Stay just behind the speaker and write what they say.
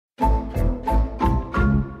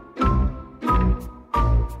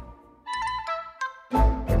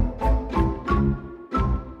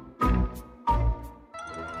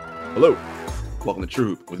Hello, welcome to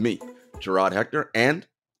True Hoop with me, Gerard Hector, and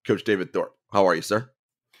Coach David Thorpe. How are you, sir?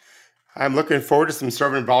 I'm looking forward to some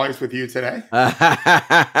serving volleys with you today.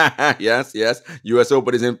 Yes. U.S.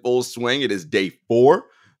 Open is in full swing. It is day 4.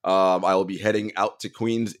 I will be heading out to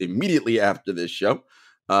Queens immediately after this show.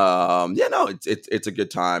 It's a good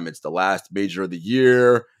time. It's the last major of the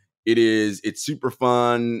year. It's super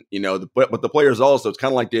fun, but the players also, it's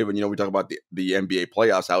kind of like, David, we talk about the NBA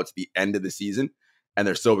playoffs, how it's the end of the season and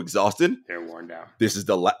they're so exhausted. They're worn down.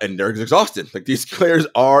 And they're exhausted. Like, these players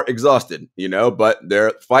are exhausted, but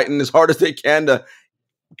they're fighting as hard as they can to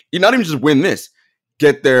not even just win this,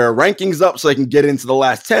 get their rankings up so they can get into the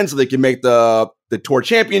last 10 so they can make the tour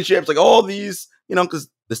championships, like all these, because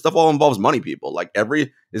this stuff all involves money, people. Like, this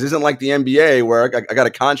isn't like the NBA where I got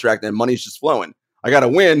a contract and money's just flowing. I got to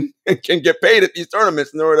win and can get paid at these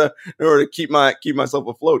tournaments in order to keep myself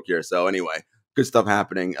afloat here. So anyway, good stuff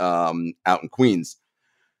happening out in Queens.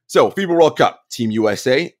 So FIBA World Cup, Team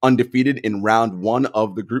USA undefeated in round 1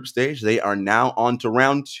 of the group stage. They are now on to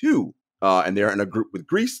round 2, and they're in a group with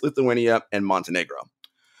Greece, Lithuania, and Montenegro.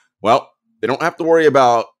 Well, they don't have to worry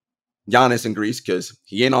about Giannis in Greece because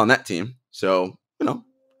he ain't on that team. So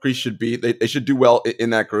Greece should they should do well in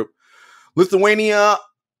that group. Lithuania,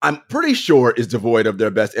 I'm pretty sure, is devoid of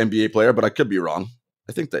their best NBA player, but I could be wrong.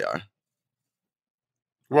 I think they are.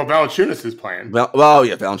 Well, Valanciunas is playing.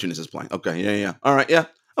 Valanciunas is playing. Okay, yeah. All right, yeah.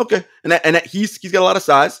 Okay, and he's got a lot of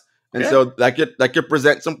size, and so that could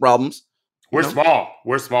present some problems. We're small.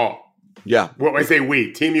 Yeah. Well, I say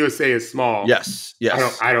we. Team USA is small. Yes.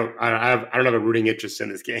 I don't have a rooting interest in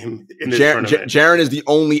this game. In this tournament. Jaren is the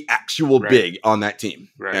only actual big on that team,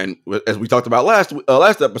 and as we talked about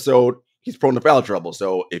last episode, he's prone to foul trouble.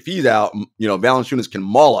 So if he's out, Valanciunas can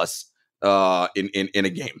maul us in a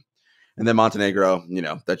game. And then Montenegro,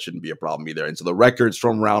 that shouldn't be a problem either. And so the records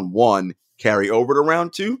from round 1 carry over to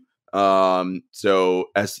round 2. So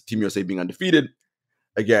as Team USA being undefeated,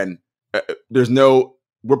 again,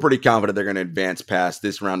 we're pretty confident they're going to advance past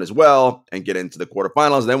this round as well and get into the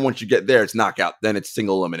quarterfinals. Then once you get there, it's knockout. Then it's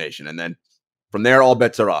single elimination. And then from there, all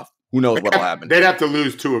bets are off. Who knows what'll happen? They'd have to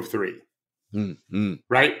lose 2 of 3. Mm-hmm.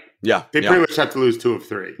 Right? Yeah. They pretty much have to lose 2 of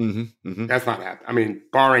 3. Mm-hmm. That's not happening. I mean,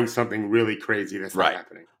 barring something really crazy, that's not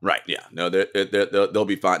happening. Right. Yeah. No, they'll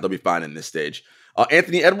be fine. They'll be fine in this stage.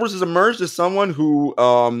 Anthony Edwards has emerged as someone who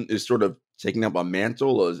is sort of taking up a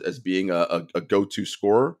mantle as being a go-to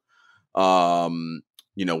scorer.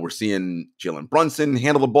 We're seeing Jalen Brunson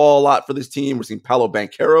handle the ball a lot for this team. We're seeing Paolo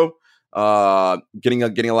Banchero getting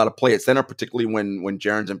a lot of play at center, particularly when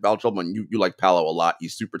Jaren's in foul trouble. And you like Paolo a lot.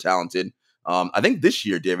 He's super talented. I think this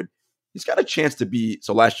year, David, he's got a chance to be.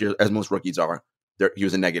 So last year, as most rookies are, he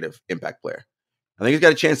was a negative impact player. I think he's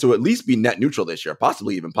got a chance to at least be net neutral this year,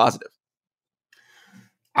 possibly even positive.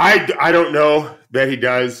 I don't know that he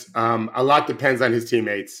does. A lot depends on his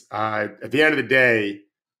teammates. At the end of the day,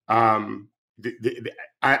 I'm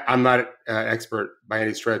not an expert by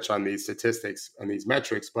any stretch on these statistics, on these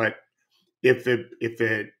metrics, but if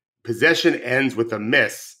the possession ends with a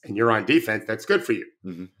miss and you're on defense, that's good for you.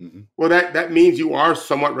 Mm-hmm. Well, that means you are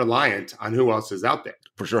somewhat reliant on who else is out there.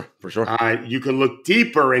 For sure. You can look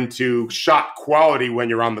deeper into shot quality when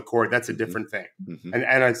you're on the court. That's a different thing. Mm-hmm.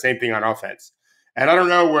 And the same thing on offense. And I don't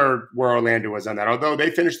know where Orlando was on that, although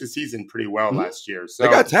they finished the season pretty well last year. So they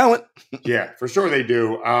got talent. Yeah, for sure they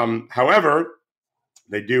do. However,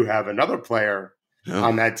 they do have another player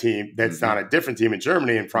on that team that's on a different team in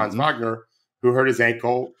Germany, and Franz Wagner, who hurt his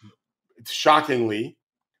ankle, shockingly,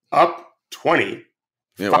 up 20.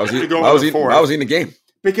 Yeah, why was he in the game?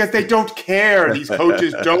 Because they don't care. These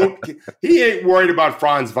coaches don't. He ain't worried about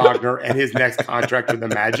Franz Wagner and his next contract with the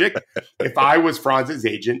Magic. If I was Franz's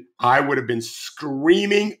agent, I would have been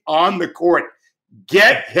screaming on the court,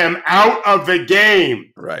 get him out of the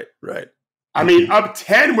game. Right. I mean, up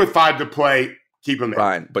 10 with 5 to play, keep him in.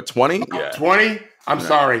 Fine, but 20? Yeah. 20? I'm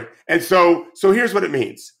sorry. And so here's what it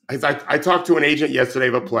means. I talked to an agent yesterday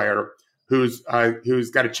of a player who's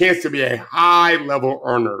got a chance to be a high-level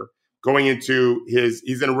earner going into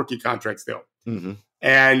he's in a rookie contract still. Mm-hmm.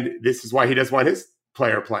 And this is why he doesn't want his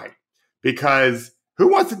player playing. Because who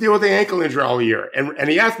wants to deal with the ankle injury all year? And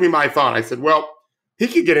he asked me my thought. I said, well, he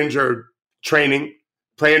could get injured training,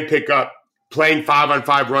 playing pickup, playing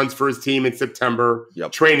 5-on-5 runs for his team in September,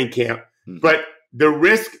 training camp. Mm-hmm. But the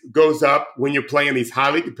risk goes up when you're playing these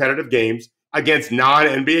highly competitive games against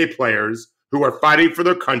non-NBA players who are fighting for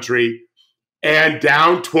their country, and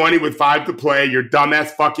down 20 with 5 to play, your dumbass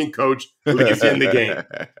fucking coach leaves you in the game.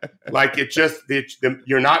 Like,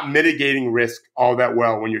 you're not mitigating risk all that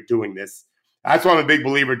well when you're doing this. That's why I'm a big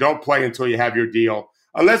believer. Don't play until you have your deal.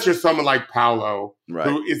 unless you're someone like Paolo, Right.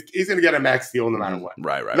 who he's going to get a max deal no matter what.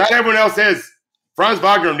 Right. Not everyone else is. Franz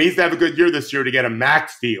Wagner needs to have a good year this year to get a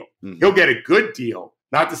max deal. He'll get a good deal,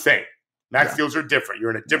 not the same. Max deals are different.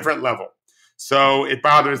 You're in a different level. So it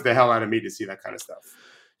bothers the hell out of me to see that kind of stuff.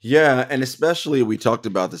 Yeah, and especially we talked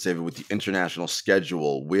about this, David, with the international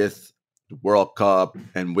schedule, with the World Cup,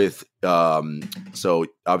 and with so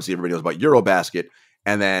obviously everybody knows about Eurobasket,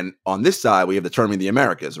 and then on this side we have the Tournament of the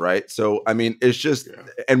Americas, right? So I mean, it's just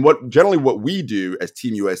and what we do as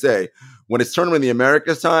Team USA when it's Tournament of the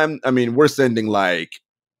Americas time, I mean, we're sending like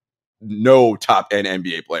no top end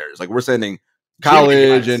NBA players, like we're sending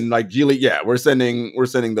college and like G League, we're sending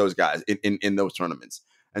those guys in those tournaments,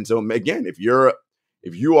 and so again, if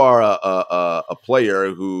you are a player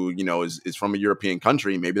who, you know, is from a European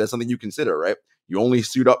country, maybe that's something you consider, right? You only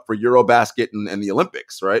suit up for Eurobasket and the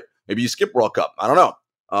Olympics, right? Maybe you skip World Cup. I don't know.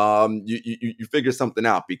 You figure something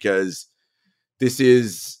out, because this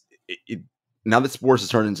is now that sports has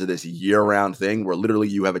turned into this year-round thing where literally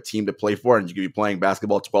you have a team to play for and you could be playing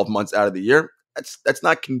basketball 12 months out of the year. That's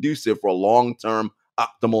not conducive for a long-term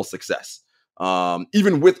optimal success.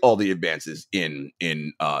 Even with all the advances in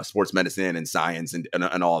sports medicine and science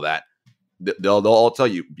and all that, they'll all tell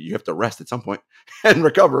you have to rest at some point and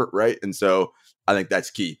recover, right? And so I think that's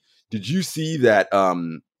key. Did you see that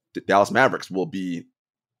the Dallas Mavericks will be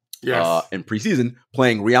in preseason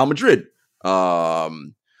playing Real Madrid,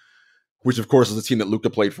 which of course is a team that Luka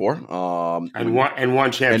played for, and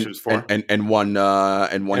won championships for, and won teams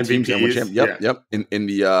and won championships. Yep. In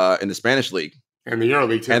the Spanish league. And the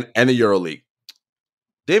EuroLeague too. And the EuroLeague.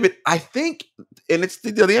 David, I think, and it's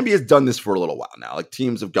the NBA has done this for a little while now. Like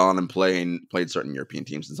teams have gone and played certain European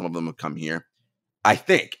teams, and some of them have come here. I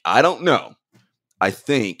don't know. I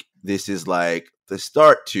think this is like the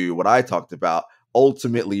start to what I talked about,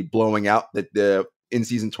 ultimately blowing out the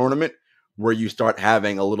in-season tournament, where you start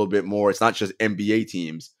having a little bit more. It's not just NBA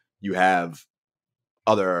teams. You have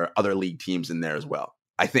other league teams in there as well.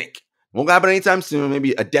 I think. Won't happen anytime soon,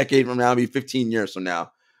 maybe a decade from now, maybe 15 years from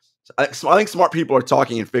now. So I think smart people are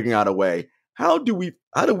talking and figuring out a way. How do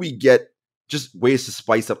we get just ways to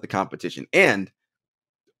spice up the competition? And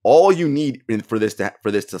all you need for this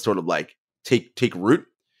to sort of like take root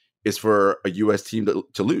is for a US team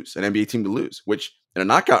to lose, an NBA team to lose, which in a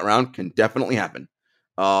knockout round can definitely happen.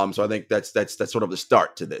 So I think that's sort of the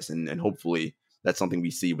start to this, and hopefully that's something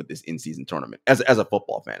we see with this in-season tournament. As a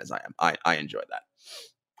football fan, as I am, I enjoy that.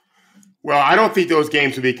 Well, I don't think those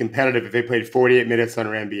games would be competitive if they played 48 minutes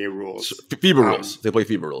under NBA rules. FIBA rules. They play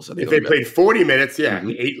FIBA rules. If they played 40 minutes,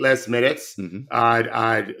 8 less minutes.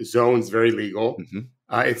 Zones very legal.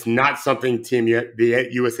 It's not something the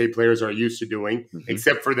USA players are used to doing,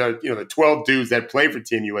 except for the 12 dudes that play for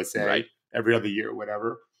Team USA every other year or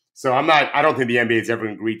whatever. So I don't think the NBA has ever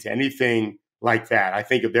agreed to anything like that. I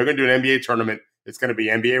think if they're going to do an NBA tournament, it's going to be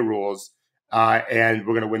NBA rules. And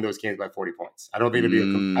we're going to win those games by 40 points. I don't think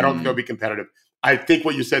they'll be competitive. I think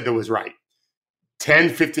what you said, though, was right. 10,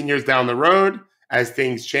 15 years down the road, as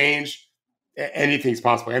things change, anything's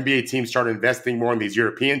possible. NBA teams start investing more in these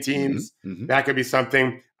European teams. That could be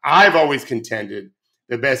something. I've always contended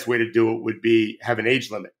the best way to do it would be have an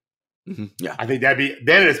age limit. Yeah, I think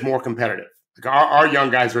then it's more competitive. Like our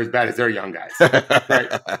young guys are as bad as their young guys,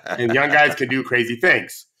 right? And young guys can do crazy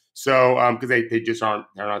things. So, because they just they're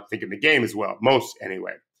not thinking the game as well, most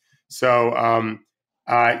anyway. So,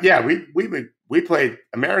 we played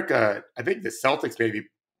America. I think the Celtics maybe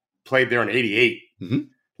played there in '88.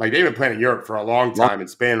 Like they've been playing in Europe for a long time, in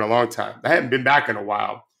Spain a long time. I haven't been back in a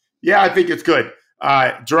while. Yeah, I think it's good.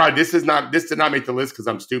 Gerard, this did not make the list because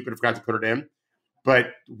I'm stupid. I forgot to put it in.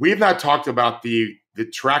 But we have not talked about the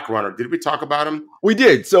track runner. Did we talk about him? We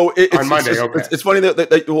did. So it's on Monday. It's funny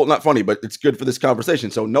that well, not funny, but it's good for this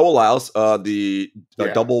conversation. So Noah Lyles, the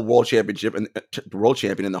double world championship and world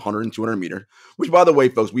champion in the 100 and 200 meter. Which, by the way,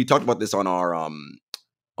 folks, we talked about this on our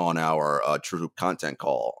True Content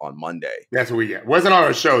call on Monday. That's what we get. Wasn't on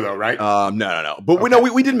our show though, right? No. But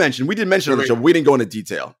we did mention on the show. We didn't go into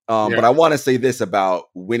detail. But I want to say this about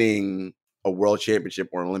winning a world championship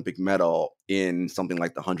or an Olympic medal in something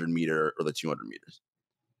like the 100 meter or the 200 meters,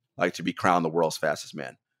 like to be crowned the world's fastest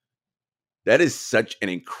man. That is such an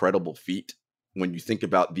incredible feat when you think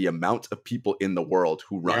about the amount of people in the world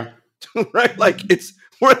who run, right? Like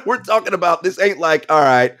we're talking about, this ain't like, all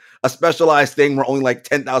right, a specialized thing where only like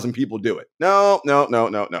 10,000 people do it. No.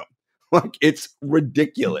 Like it's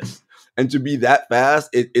ridiculous. And to be that fast,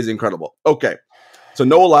 it is incredible. Okay. So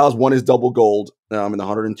Noah Lyles won his double gold in the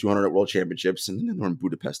 100 and 200 World Championships, and then they're in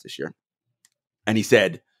Budapest this year. And he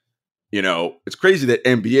said, it's crazy that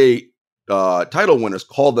NBA title winners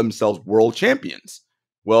call themselves world champions.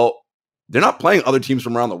 Well, they're not playing other teams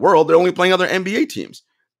from around the world. They're only playing other NBA teams.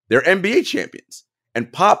 They're NBA champions.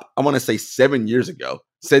 And Pop, I want to say 7 years ago,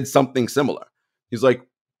 said something similar. He's like,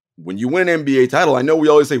 when you win an NBA title, I know we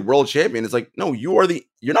always say world champion. It's like, no, you're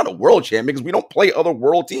not a world champion because we don't play other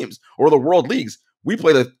world teams or the world leagues. We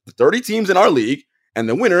play the 30 teams in our league, and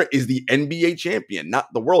the winner is the NBA champion,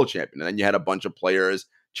 not the world champion. And then you had a bunch of players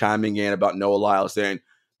chiming in about Noah Lyles saying,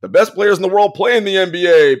 the best players in the world play in the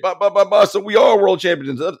NBA, so we are world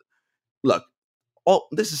champions. Look,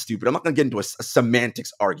 this is stupid. I'm not going to get into a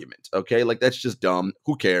semantics argument, okay? Like, that's just dumb.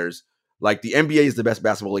 Who cares? Like, the NBA is the best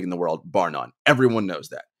basketball league in the world, bar none. Everyone knows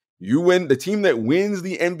that. The team that wins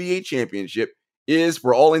the NBA championship is,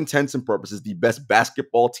 for all intents and purposes, the best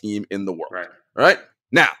basketball team in the world. Right?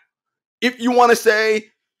 Now, if you want to say,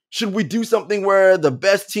 should we do something where the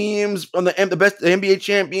best teams from the NBA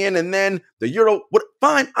champion and then the Euro,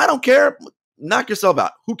 fine, I don't care. Knock yourself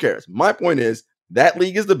out. Who cares? My point is that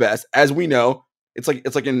league is the best. As we know, it's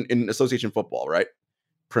like in association football, right?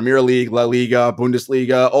 Premier League, La Liga,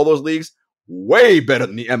 Bundesliga, all those leagues, way better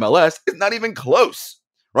than the MLS. It's not even close,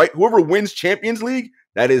 right? Whoever wins Champions League,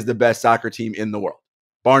 that is the best soccer team in the world,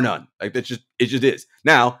 bar none. Like, it just is.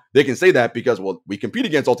 Now, they can say that because, well, we compete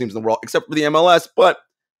against all teams in the world except for the MLS, but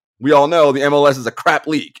we all know the MLS is a crap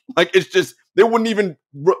league. Like, it's just, they wouldn't even,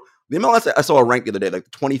 the MLS, I saw a rank the other day, like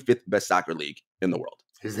the 25th best soccer league in the world.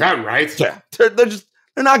 Is that right? Yeah.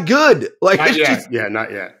 They're not good. Like, not yet.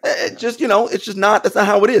 Not yet. It's just, it's just not, that's not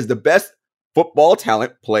how it is. The best football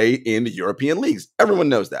talent play in the European leagues. Everyone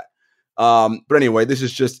knows that. But anyway, this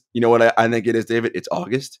is just, you know what I think it is, David? It's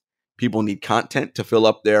August. People need content to fill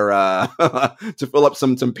up their, to fill up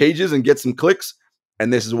some pages and get some clicks.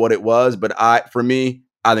 And this is what it was. But for me,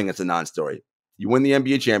 I think it's a non-story. You win the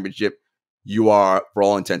NBA championship, you are, for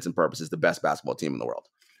all intents and purposes, the best basketball team in the world.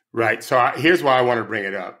 Right. So here's why I want to bring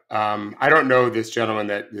it up. I don't know this gentleman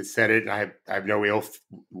that said it, and I have no ill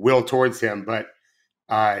will towards him, but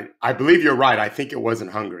I believe you're right. I think it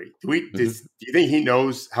wasn't Hungary. Do you think he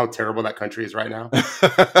knows how terrible that country is right now?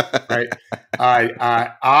 Right.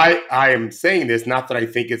 I am saying this, not that I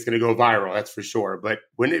think it's going to go viral, that's for sure, but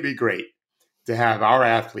wouldn't it be great to have our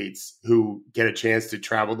athletes who get a chance to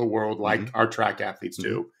travel the world like our track athletes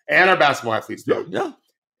do, and our basketball athletes do? Yeah.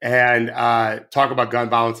 And talk about gun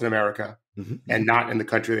violence in America and not in the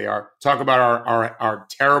country they are. Talk about our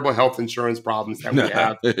terrible health insurance problems that we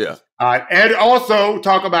have. Yeah. And also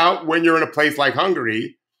talk about when you're in a place like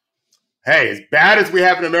Hungary, hey, as bad as we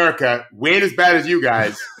have in America, we ain't as bad as you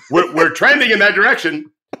guys. We're trending in that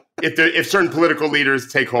direction if certain political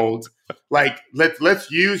leaders take hold. Like, let's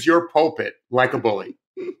use your pulpit like a bully.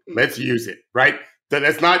 Let's use it, right?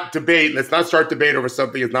 Let's not debate. Let's not start debate over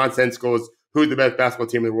something as nonsensical as who the best basketball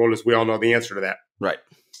team in the world is. We all know the answer to that. Right.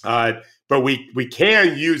 But we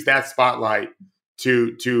can use that spotlight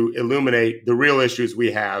to illuminate the real issues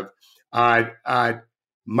we have.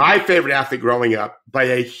 My favorite athlete growing up by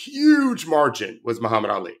a huge margin was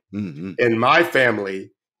Muhammad Ali. In my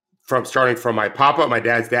family, starting from my papa, my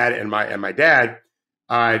dad's dad, and my dad,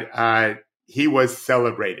 he was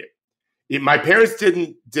celebrated. My parents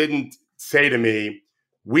didn't say to me,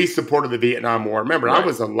 we supported the Vietnam War. Remember, I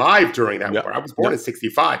was alive during that war. I was born in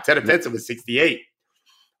 65. Ted Offensive was 68.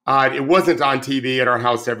 It wasn't on TV at our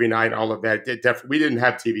house every night, all of that. We didn't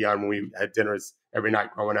have TV on when we had dinners every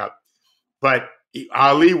night growing up. But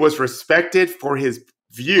Ali was respected for his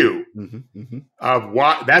view of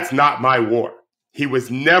why that's not my war. He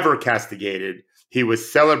was never castigated. He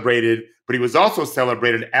was celebrated, but he was also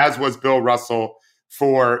celebrated, as was Bill Russell,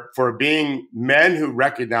 for being men who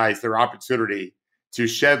recognized their opportunity to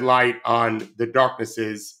shed light on the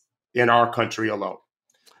darknesses in our country alone.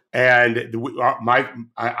 And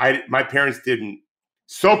my parents didn't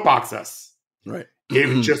soapbox us. Right.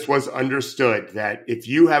 It just was understood that if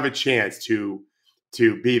you have a chance to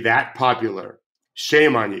be that popular,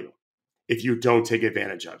 shame on you if you don't take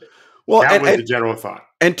advantage of it. Well, that was the general thought.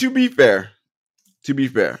 And to be fair,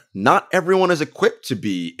 not everyone is equipped to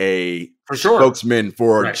be a spokesman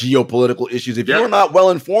for geopolitical issues. If you're not well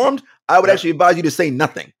informed, I would actually advise you to say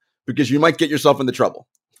nothing because you might get yourself into trouble.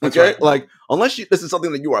 Okay, like unless this is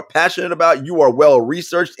something that you are passionate about, you are well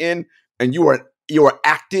researched in, and you are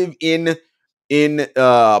active in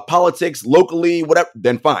politics locally, whatever,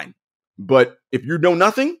 then fine. But if you know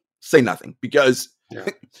nothing, say nothing because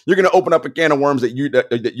you're going to open up a can of worms that you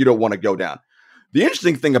don't want to go down. The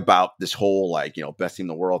interesting thing about this whole best team in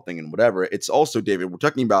the world thing and whatever, it's also, David, we're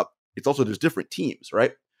talking about. It's also there's different teams,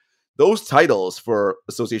 right? Those titles for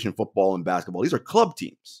association football and basketball, these are club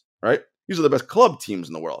teams, right? These are the best club teams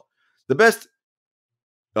in the world. The best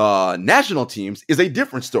national teams is a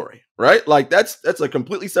different story, right? Like that's a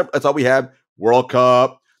completely separate. That's all we have. World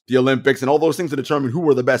Cup, the Olympics, and all those things to determine who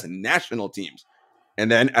were the best national teams.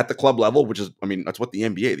 And then at the club level, which is, I mean, that's what the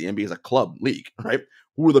NBA is a club league, right?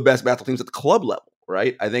 Who are the best basketball teams at the club level,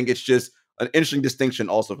 right? I think it's just an interesting distinction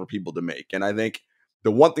also for people to make. And I think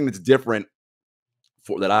the one thing that's different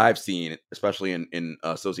that I've seen, especially in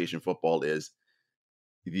association football, is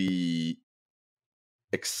the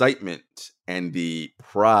excitement and the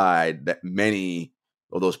pride that many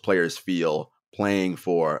of those players feel playing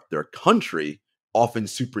for their country often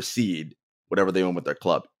supersede whatever they own with their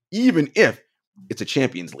club, even if it's a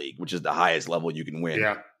Champions League, which is the highest level you can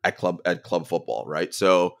win at club football, right?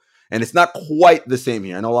 So, and it's not quite the same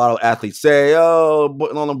here. I know a lot of athletes say, "Oh,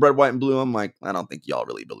 putting on the red, white, and blue." I'm like, I don't think y'all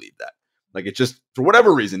really believe that. Like, it's just, for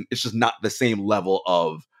whatever reason, it's just not the same level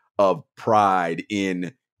of pride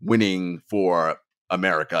in winning for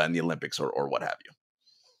America in the Olympics or what have you.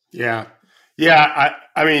 Yeah. Yeah.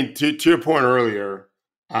 I mean, to your point earlier,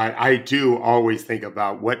 I do always think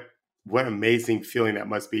about what amazing feeling that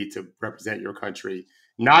must be to represent your country.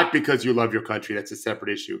 Not because you love your country, that's a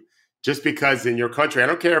separate issue. Just because in your country, I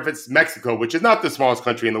don't care if it's Mexico, which is not the smallest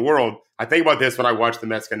country in the world. I think about this when I watch the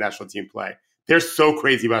Mexican national team play. They're so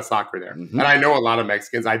crazy about soccer there. Mm-hmm. And I know a lot of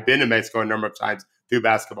Mexicans. I've been to Mexico a number of times through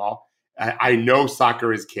basketball. I know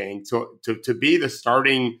soccer is king. So to be the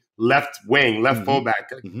starting left wing, left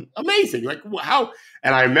fullback, amazing. Like, how?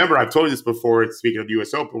 And I remember, I've told you this before, speaking of the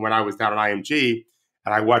U.S. Open, when I was down at IMG,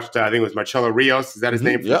 and I watched, I think it was Marcelo Rios. Is that his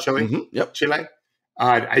name from Chile? Chile.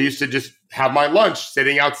 I used to just have my lunch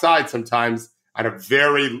sitting outside sometimes at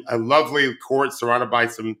a lovely court surrounded by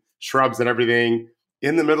some shrubs and everything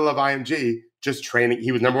in the middle of IMG, just training.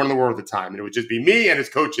 He was number one in the world at the time. And it would just be me and his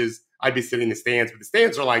coaches. I'd be sitting in the stands, but the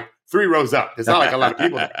stands are like 3 rows up. There's not like a lot of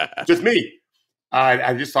people there. Just me.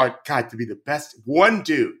 I just thought, God, to be the best, one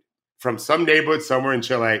dude from some neighborhood somewhere in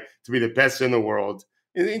Chile to be the best in the world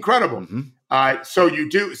is incredible.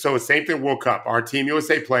 So same thing, World Cup. Our Team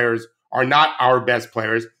USA players are not our best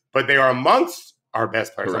players, but they are amongst our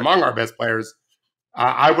best players, among our best players.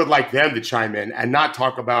 I would like them to chime in and not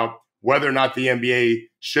talk about whether or not the NBA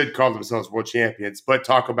should call themselves world champions, but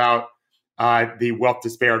talk about the wealth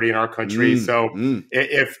disparity in our country.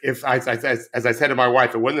 If as I said to my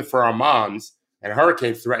wife, it wasn't for our moms and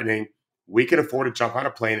hurricanes threatening, we can afford to jump on a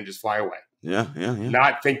plane and just fly away. Yeah.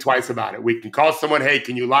 Not think twice about it. We can call someone, hey,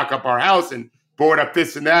 can you lock up our house and board up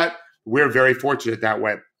this and that? We're very fortunate that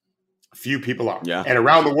way. Few people are. Yeah. And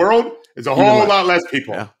around the world, there's a whole lot less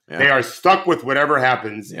people. Yeah. They are stuck with whatever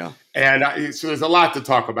happens. Yeah. And so there's a lot to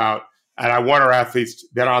talk about. And I want our athletes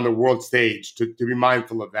that are on the world stage to be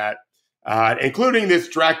mindful of that, including this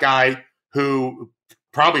track guy who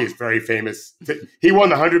probably is very famous. He won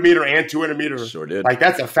the 100-meter and 200-meter. Sure did. Like,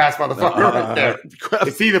 that's a fast motherfucker right there.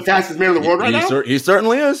 Is he the fastest man in the world right now? He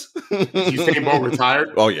certainly is. Is Usain Bolt retired?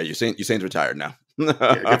 Oh, yeah. Usain's retired now. Yeah,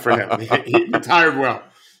 good for him. He retired well.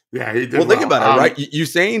 Yeah, he did well. Think about it, right?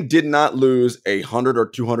 Usain did not lose a 100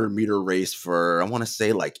 or 200-meter race for, I want to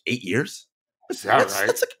say, like 8 years. Is that right?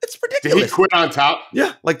 It's ridiculous. Did he quit on top?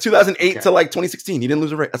 Yeah, like 2008 to like 2016. He didn't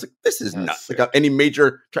lose a race. I was like, this is nuts. Like any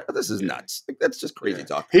major track, this is nuts. Like, that's just crazy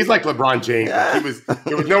talk. He's like LeBron James. Yeah.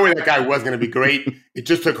 There was no way that guy was going to be great. It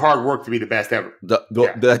just took hard work to be the best ever.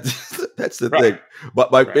 That's the thing.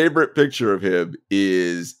 But my favorite picture of him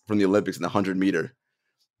is from the Olympics in the 100-meter.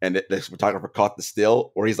 And the photographer caught the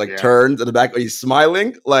still where he's like turned to the back, he's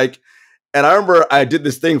smiling. Like, and I remember I did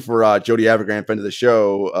this thing for Jody Avergrant, friend of the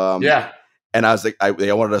show. And I was like,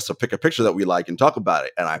 they wanted us to pick a picture that we like and talk about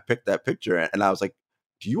it. And I picked that picture and I was like,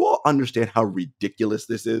 do you all understand how ridiculous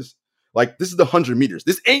this is? Like, this is the 100 meters.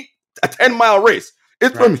 This ain't a 10-mile race.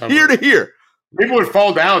 It's from here to here. People would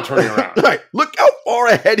fall down turning around. Right. Look how far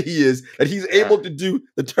ahead he is that he's able to do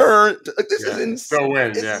the turn. This is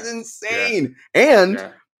insane. This is insane.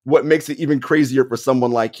 And what makes it even crazier for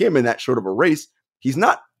someone like him in that short of a race, he's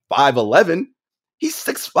not 5'11", he's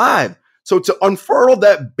 6'5". So to unfurl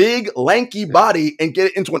that big, lanky body and get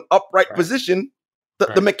it into an upright position,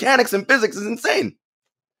 the mechanics and physics is insane.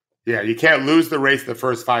 Yeah, you can't lose the race the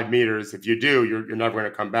first 5 meters. If you do, you're never going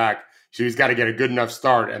to come back. So he's got to get a good enough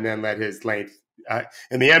start and then let his length.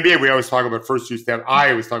 In the NBA, we always talk about first 2 steps.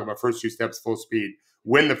 I always talk about first 2 steps, full speed.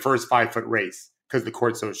 Win the first 5-foot race because the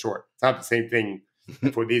court's so short. It's not the same thing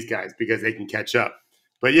for these guys because they can catch up.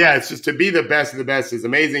 But yeah, it's just to be the best of the best is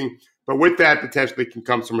amazing. But with that, potentially can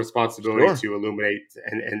come some responsibility to illuminate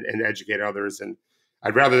and educate others. And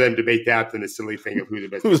I'd rather them debate that than the silly thing of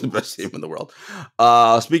who's the best team in the world.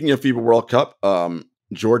 Speaking of FIBA World Cup,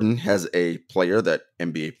 Jordan has a player that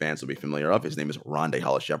NBA fans will be familiar of. His name is Rondae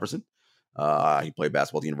Hollis-Jefferson. He played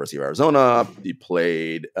basketball at the University of Arizona. He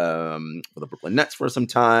played for the Brooklyn Nets for some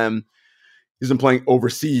time. he's been playing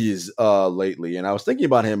overseas lately. And I was thinking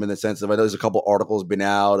about him in the sense of, I know there's a couple articles been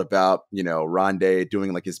out about, Rondé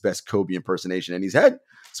doing like his best Kobe impersonation. And he's had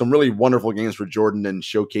some really wonderful games for Jordan and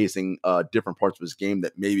showcasing different parts of his game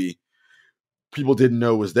that maybe people didn't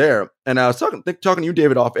know was there. And I was talking to you,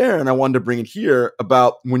 David, off air, and I wanted to bring it here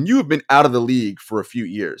about when you have been out of the league for a few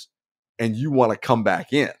years and you want to come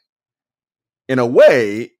back in a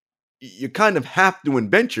way, you kind of have to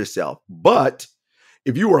invent yourself. But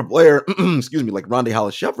if you were a player, excuse me, like Rondae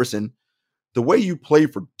Hollis Jefferson, the way you play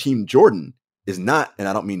for Team Jordan is not, and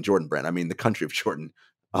I don't mean Jordan Brand, I mean the country of Jordan.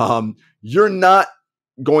 You're not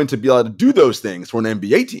going to be able to do those things for an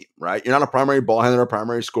NBA team, right? You're not a primary ball handler, a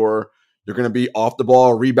primary scorer. You're going to be off the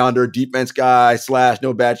ball, rebounder, defense guy, /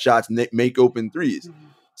 no bad shots, make open threes.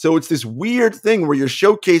 So it's this weird thing where you're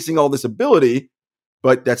showcasing all this ability,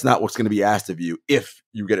 but that's not what's going to be asked of you if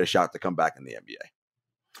you get a shot to come back in the NBA.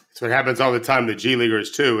 So it happens all the time to G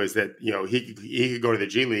Leaguers too, is that, he could go to the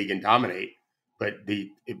G League and dominate, but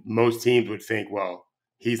most teams would think, well,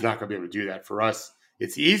 he's not going to be able to do that. For us,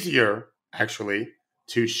 it's easier actually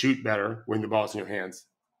to shoot better when the ball's in your hands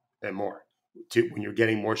and more, when you're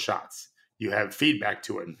getting more shots. You have feedback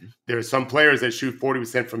to it. Mm-hmm. There are some players that shoot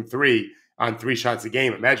 40% from three on 3 shots a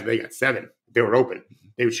game. Imagine they got 7. If they were open. Mm-hmm.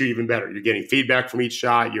 They would shoot even better. You're getting feedback from each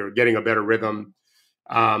shot. You're getting a better rhythm.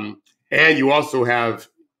 And you also have,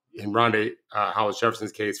 in Rondae Hollis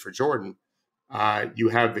Jefferson's case for Jordan, you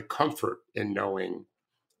have the comfort in knowing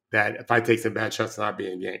that if I take some bad shots, I'm not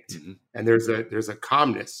being yanked. Mm-hmm. And there's a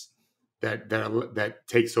calmness that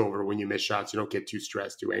takes over when you miss shots. You don't get too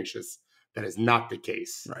stressed, too anxious. That is not the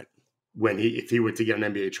case. Right. If he were to get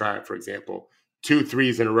an NBA tryout, for example, 2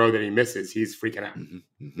 threes in a row that he misses, he's freaking out. Mm-hmm.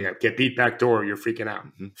 Mm-hmm. Yeah, get beat back door, you're freaking out.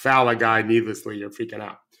 Mm-hmm. Foul a guy needlessly, you're freaking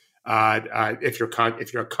out. If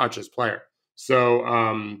you're a conscious player,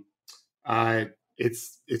 so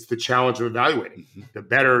it's the challenge of evaluating. Mm-hmm. The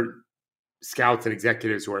better scouts and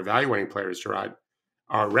executives who are evaluating players, Gerard,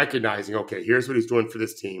 are recognizing, okay, here's what he's doing for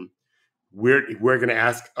this team. We're going to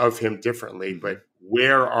ask of him differently, but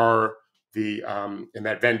where are the in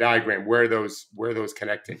that Venn diagram, where are those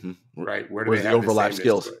connecting, mm-hmm. right? Where do they have the overlap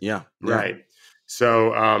skills? Yeah, right.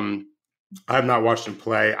 So I've not watched him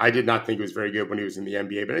play. I did not think he was very good when he was in the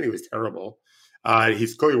NBA, but I think he was terrible.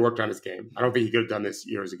 He's clearly worked on his game. I don't think he could have done this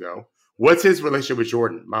years ago. What's his relationship with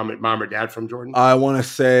Jordan? Mom or dad from Jordan? I want to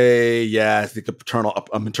say, I think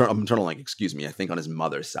a maternal link. Excuse me. I think on his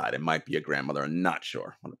mother's side, it might be a grandmother. I'm not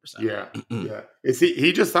sure, 100%. Yeah, yeah.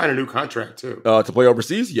 He just signed a new contract too to play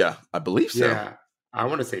overseas? Yeah, I believe so. Yeah, I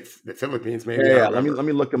want to say the Philippines, maybe. Yeah. Let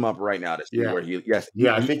me look him up right now to see where he. Yes.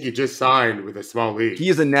 I think he just signed with a small league. He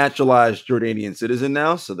is a naturalized Jordanian citizen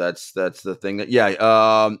now, so that's the thing. With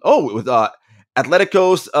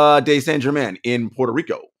Atléticos de San Germain in Puerto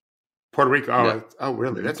Rico. Puerto Rico. Oh, yeah. Oh,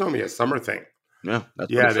 really? That's only a summer thing. Yeah,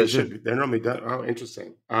 they should. They're normally done. Oh,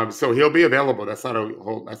 interesting. So he'll be available. That's not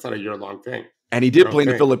a year-long thing. And he did play in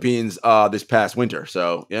the Philippines this past winter.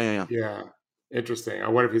 So yeah. Yeah, interesting. I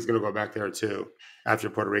wonder if he's going to go back there too after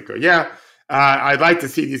Puerto Rico. Yeah, I'd like to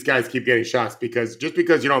see these guys keep getting shots, because just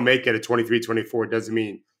because you don't make it at 23, 24 doesn't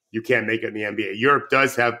mean you can't make it in the NBA. Europe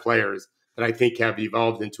does have players that I think have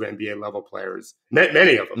evolved into NBA level players.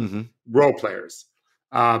 Many of them, role players.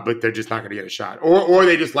 But they're just not going to get a shot, or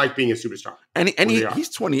they just like being a superstar. And he's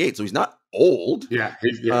 28, so he's not old. Yeah,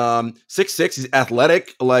 6'6", he's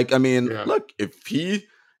athletic. Look,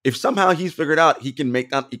 if somehow he's figured out he can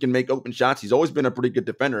make open shots. He's always been a pretty good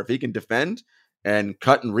defender. If he can defend and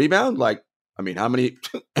cut and rebound, how many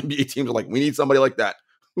NBA teams are like, we need somebody like that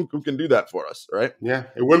who can do that for us, right? Yeah,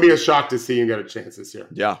 it wouldn't be a shock to see him get a chance this year.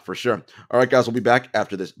 Yeah, for sure. All right, guys, we'll be back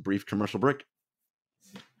after this brief commercial break.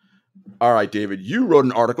 All right, David, you wrote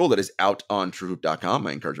an article that is out on truehoop.com.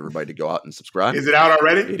 I encourage everybody to go out and subscribe. Is it out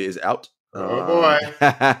already? It is out. Oh, boy.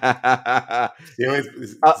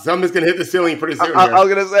 Something's going to hit the ceiling pretty soon. I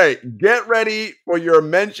was going to say, get ready for your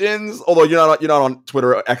mentions, although you're not on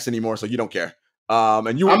Twitter or X anymore, so you don't care.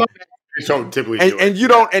 And you don't typically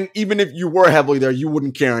and even if you were heavily there, you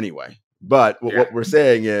wouldn't care anyway. But what we're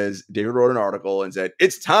saying is David wrote an article and said,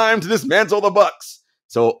 it's time to dismantle the Bucks.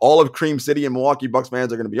 So all of Cream City and Milwaukee Bucks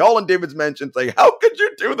fans are going to be all in David's mentions, like, "How could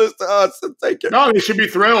you do this to us?" No, they should be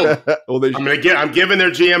thrilled. I'm giving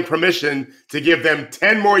their GM permission to give them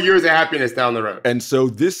 10 more years of happiness down the road. And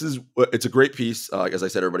so it's a great piece. As I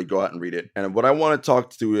said, everybody go out and read it. And what I want to talk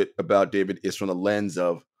to it about, David, is from the lens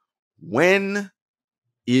of when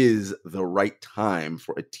is the right time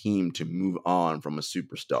for a team to move on from a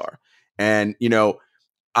superstar. And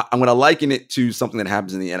I'm going to liken it to something that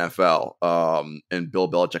happens in the NFL. And Bill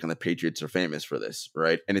Belichick and the Patriots are famous for this,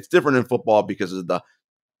 right? And it's different in football because of the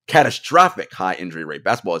catastrophic high injury rate.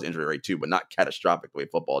 Basketball has injury rate too, but not catastrophic the way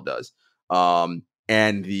football does.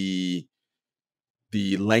 And the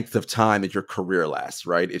length of time that your career lasts,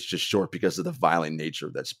 right? It's just short because of the violent nature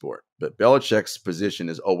of that sport. But Belichick's position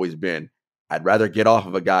has always been, I'd rather get off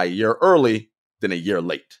of a guy a year early than a year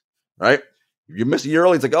late, right? If you miss a year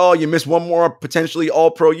early, it's like, oh, you missed one more potentially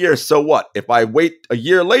all-pro year. So what? If I wait a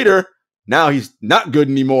year later, now he's not good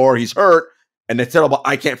anymore. He's hurt. And it's terrible.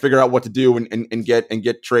 I can't figure out what to do and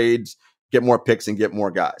get trades, get more picks, and get more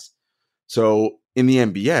guys. So in the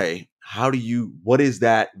NBA, what is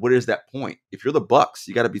that point? If you're the Bucks,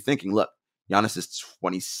 you got to be thinking, look, Giannis is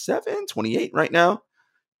 27, 28 right now.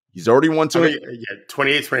 He's already won 28,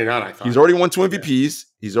 29, I thought. He's already won 2 MVPs.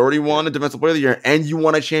 He's already won a Defensive Player of the Year, and you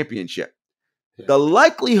won a championship. Yeah. The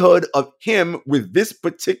likelihood of him with this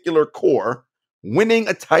particular core winning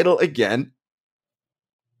a title again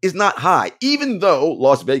is not high, even though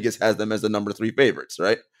Las Vegas has them as the number 3 favorites,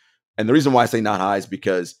 right? And the reason why I say not high is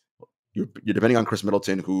because you're depending on Chris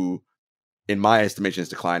Middleton, who, in my estimation, is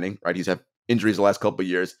declining, right? He's had injuries the last couple of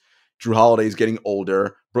years. Drew Holiday is getting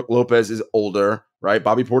older. Brook Lopez is older, right?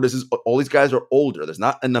 Bobby Portis all these guys are older. There's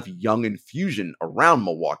not enough young infusion around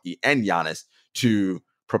Milwaukee and Giannis to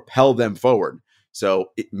propel them forward. So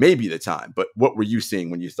it may be the time. But what were you seeing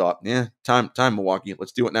when you thought, time Milwaukee,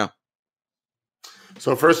 let's do it now?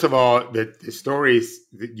 So first of all, the stories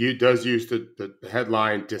that does use the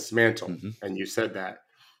headline dismantle, and you said that.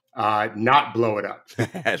 Not blow it up.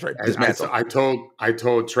 That's right. Dismantle. I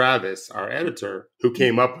told Travis, our editor, who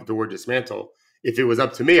came up with the word dismantle, if it was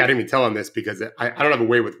up to me, I didn't even tell him this because I don't have a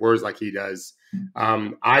way with words like he does.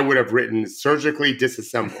 I would have written surgically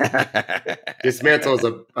disassemble. Dismantle is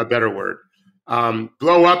a better word.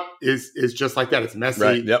 Blow up is just like that. It's messy,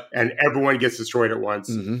 right, yep. And everyone gets destroyed at once.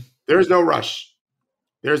 There's no rush.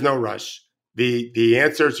 There's no rush. The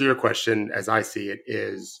answer to your question, as I see it,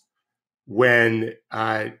 is when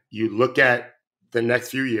you look at the next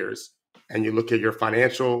few years and you look at your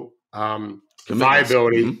financial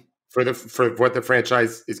viability for what the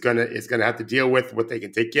franchise is gonna have to deal with, what they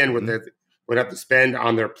can take in, what they would have to spend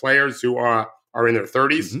on their players who are in their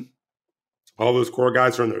 30s. All those core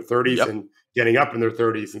guys are in their 30s and getting up in their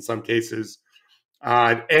 30s in some cases.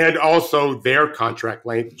 And also their contract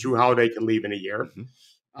length. Drew Holiday can leave in a year.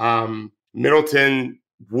 Middleton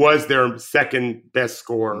was their second best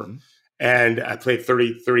scorer. And I played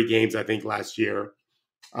 30 games, I think, last year.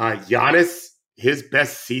 Giannis, his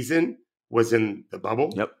best season was in the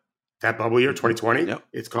bubble. Yep. That bubble year, 2020. Yep.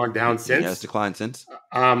 It's gone down since. Yeah, it's declined since.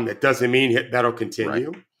 That doesn't mean that'll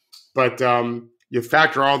continue. Right. But you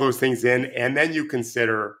factor all those things in, and then you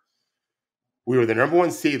consider we were the number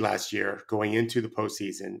 1 seed last year going into the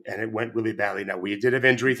postseason, and it went really badly. Now, we did have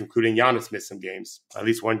injuries, including Giannis missed some games, at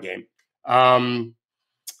least one game.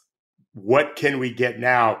 What can we get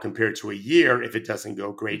now compared to a year if it doesn't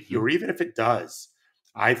go great, or even if it does?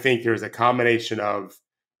 I think there's a combination of,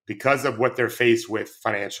 because of what they're faced with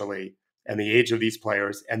financially and the age of these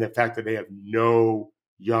players and the fact that they have no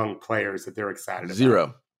young players that they're excited about.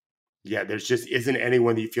 Zero. Yeah, there's just isn't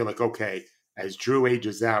anyone that you feel like, okay, as Drew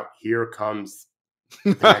ages out, here comes the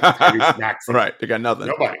next Tyrese Maxey. Right, they got nothing.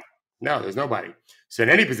 Nobody. No, there's nobody. So in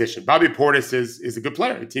any position, Bobby Portis is a good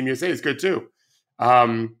player. Team USA is good too.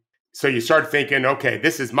 So you start thinking, okay,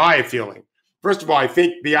 this is my feeling. First of all, I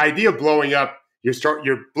think the idea of blowing up, you're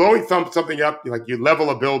blowing something up, like you level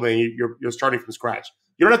a building, you're starting from scratch.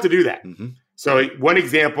 You don't have to do that. So one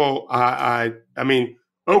example,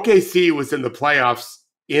 OKC was in the playoffs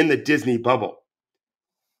in the Disney bubble.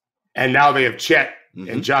 And now they have Chet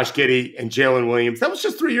and Josh Giddey and Jalen Williams. That was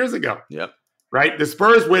just 3 years ago. Yep. Right? The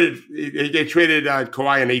Spurs they traded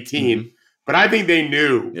Kawhi in 18. But I think they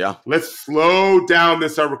knew, let's slow down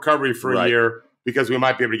this recovery for a year because we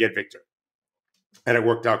might be able to get Victor. And it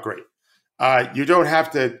worked out great. You don't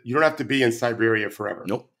have to be in Siberia forever.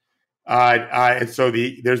 Nope. And so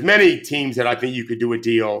there's many teams that I think you could do a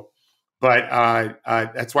deal, but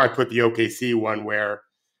that's why I put the OKC one, where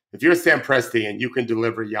if you're Sam Presti and you can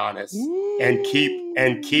deliver Giannis and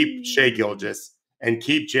keep Shai Gilgeous and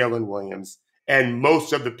keep Jalen Williams and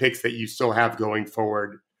most of the picks that you still have going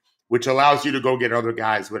forward, which allows you to go get other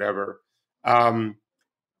guys, whatever.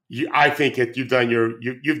 I think you've done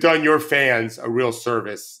your fans a real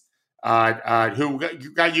service. Who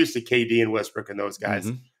got used to KD and Westbrook and those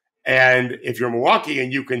guys. And if you're Milwaukee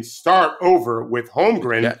and you can start over with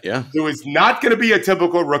Holmgren, who is not going to be a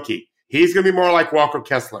typical rookie, he's going to be more like Walker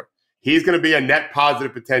Kessler. He's going to be a net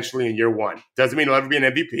positive potentially in year 1. Doesn't mean he'll ever be an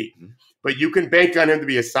MVP, but you can bank on him to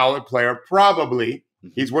be a solid player. Probably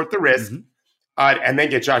he's worth the risk. And then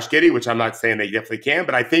get Josh Giddey, which I'm not saying they definitely can,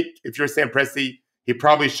 but I think if you're Sam Presti, he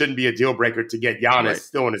probably shouldn't be a deal breaker to get Giannis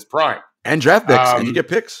still in his prime. And draft picks, and you get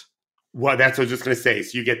picks. Well, that's what I was just going to say.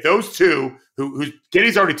 So you get those two, who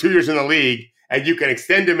Giddey's already 2 years in the league, and you can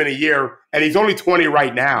extend him in a year, and he's only 20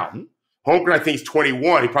 right now. Holmgren, I think, is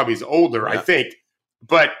 21. He probably is older, I think.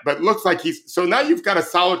 But looks like so now you've got a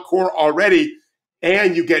solid core already,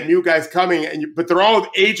 and you get new guys coming, but they're all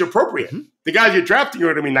age appropriate. The guys you're drafting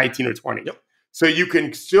are going to be 19 or 20. So you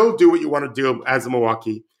can still do what you want to do as a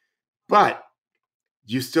Milwaukee, but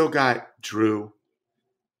you still got Drew,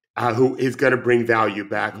 who is going to bring value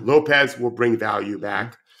back. Lopez will bring value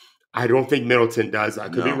back. I don't think Middleton does. I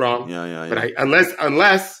could be wrong. But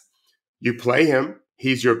unless you play him,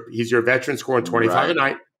 he's your veteran scoring 25 a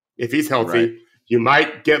night. If he's healthy, you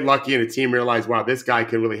might get lucky and the team realize, wow, this guy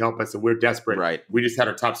can really help us and we're desperate. We just had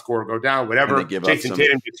our top scorer go down, whatever. Jason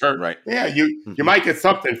Tatum gets hurt. Yeah, you might get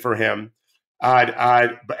something for him.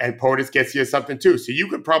 And POTUS gets you something too. So you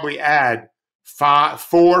could probably add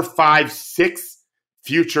 4, 5, 6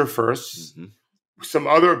 future firsts, some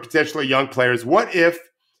other potentially young players. What if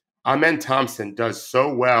Amen Thompson does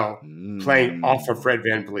so well playing off of Fred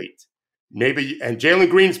VanVleet? Maybe, and Jalen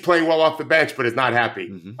Green's playing well off the bench, but is not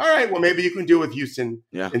happy. All right, well, maybe you can do with Houston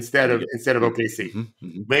instead of OKC.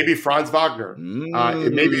 Maybe Franz Wagner.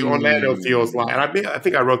 Maybe Orlando feels like, and I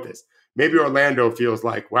think I wrote this. Maybe Orlando feels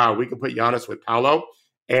like, wow, we can put Giannis with Paolo.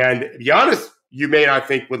 And Giannis, you may not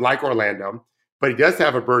think would like Orlando, but he does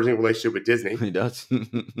have a burgeoning relationship with Disney. He does.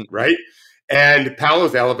 Right? And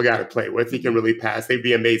Paolo's a hell of a guy to play with. He can really pass. They'd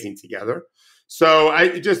be amazing together. So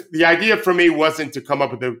the idea for me wasn't to come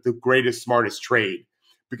up with the greatest, smartest trade,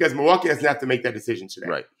 because Milwaukee doesn't have to make that decision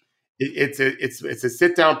today. It's a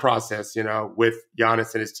sit down process, with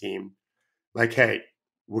Giannis and his team. Like, hey,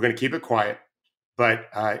 we're going to keep it quiet, but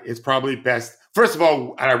it's probably best. First of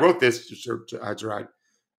all, and I wrote this, Gerard.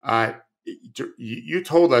 You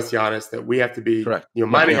told us, Giannis, that we have to be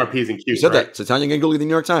minding our P's and Q's. You said that. It's Tanya Gingley of the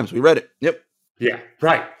New York Times. We read it. Yep. Yeah.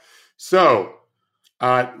 Right. So.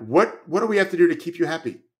 What do we have to do to keep you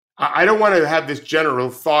happy? I don't want to have this general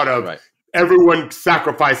thought of everyone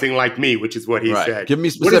sacrificing like me, which is what he said. Give me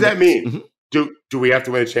specifics. What does that mean? Do we have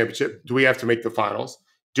to win a championship? Do we have to make the finals?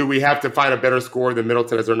 Do we have to find a better scorer than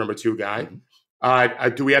Middleton as our number 2 guy?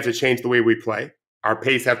 Do we have to change the way we play? Our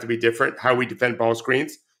pace have to be different. How we defend ball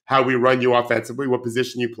screens, how we run you offensively, what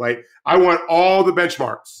position you play. I want all the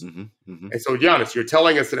benchmarks. And so, Giannis, you're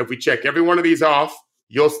telling us that if we check every one of these off,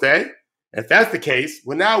 you'll stay? If that's the case,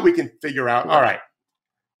 well, now we can figure out, all right,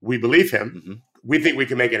 we believe him. We think we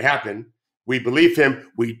can make it happen. We believe him.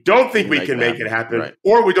 We don't think we can make it happen.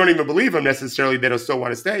 Or we don't even believe him necessarily. They don't still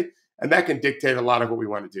want to stay. And that can dictate a lot of what we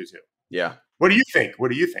want to do too. Yeah. What do you think?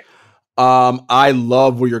 I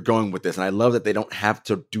love where you're going with this. And I love that they don't have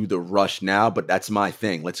to do the rush now, but that's my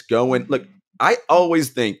thing. Let's go. And look, I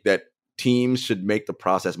always think that teams should make the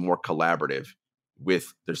process more collaborative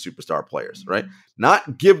with their superstar players, right?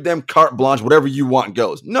 Not give them carte blanche, whatever you want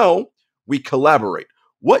goes. No, we collaborate.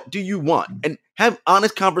 What do you want? And have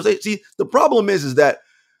honest conversations. See, the problem is that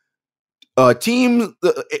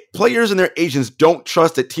players and their agents don't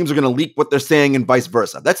trust that teams are going to leak what they're saying and vice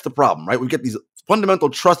versa. That's the problem, right? We get these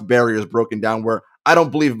fundamental trust barriers broken down where I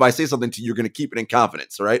don't believe if I say something to you, you're going to keep it in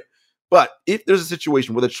confidence, right? But if there's a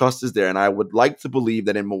situation where the trust is there, and I would like to believe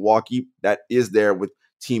that in Milwaukee, that is there with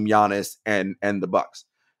Team Giannis and the Bucks.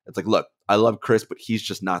 It's like, look, I love Chris, but he's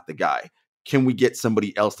just not the guy. Can we get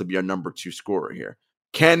somebody else to be our number 2 scorer here?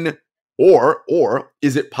 Or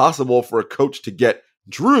is it possible for a coach to get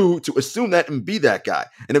Drew to assume that and be that guy?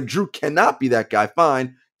 And if Drew cannot be that guy,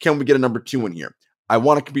 fine. Can we get a number 2 in here? I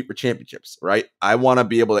want to compete for championships, right? I want to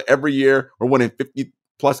be able to every year we're winning 50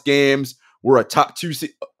 plus games. We're a top 2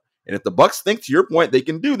 seed. And if the Bucks think, to your point, they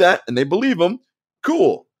can do that and they believe them,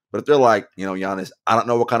 cool. But if they're like, Giannis, I don't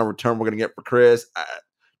know what kind of return we're going to get for Chris.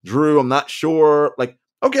 Drew, I'm not sure. Like,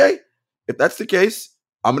 okay, if that's the case,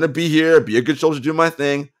 I'm going to be here, be a good soldier, do my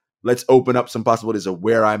thing. Let's open up some possibilities of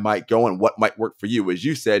where I might go and what might work for you. As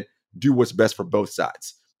you said, do what's best for both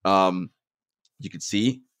sides. You could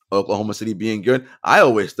see Oklahoma City being good. I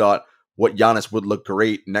always thought what Giannis would look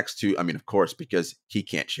great next to, of course, because he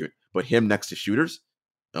can't shoot, but him next to shooters.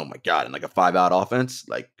 Oh my God. And like a 5-out offense,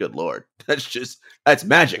 like, good Lord. That's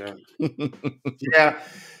magic. Yeah.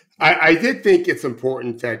 I did think it's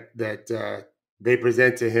important that they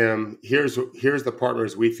present to him, here's the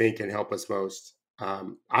partners we think can help us most.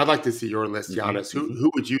 I'd like to see your list, Giannis.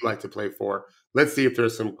 Who would you like to play for? Let's see if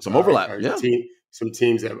there's some overlap. Some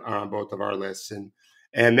teams that are on both of our lists.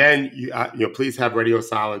 And then, please have radio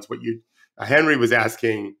silence. Henry was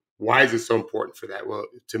asking, why is it so important for that? Well,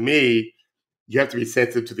 to me, you have to be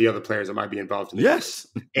sensitive to the other players that might be involved in this. Yes.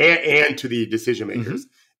 And to the decision makers.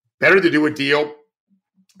 Better to do a deal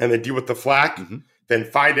and then deal with the flack, then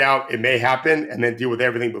find out it may happen, and then deal with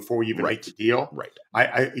everything before you even make the deal. Right.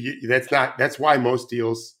 That's why most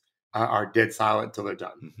deals are dead silent until they're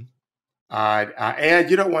done. And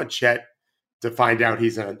you don't want Chet to find out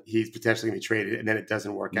he's potentially going to be traded, and then it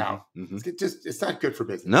doesn't work out. It's not good for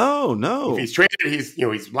business. No. If he's traded,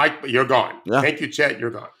 he's like, you're gone. Yeah. Thank you, Chet.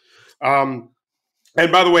 You're gone.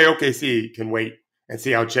 And by the way, OKC can wait and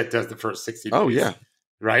see how Chet does the first 60 days. Oh yeah.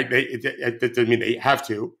 Right. It doesn't mean they have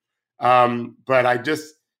to. But I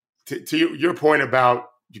just to your point about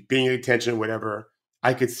being attention, whatever.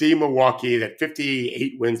 I could see Milwaukee at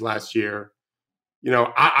 58 wins last year.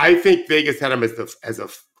 I think Vegas had them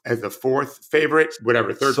as the fourth favorite,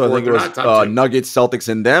 whatever, third, so fourth. I think it was Nuggets, Celtics,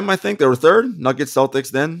 and them. I think they were third. Nuggets,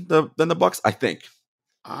 Celtics, then the Bucks. I think.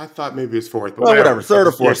 I thought maybe it was fourth, but whatever, third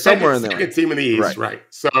or fourth, somewhere in there. Second team in the East, right?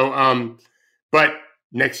 So, but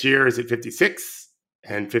next year is it 56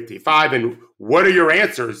 and 55? And what are your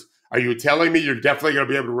answers? Are you telling me you're definitely going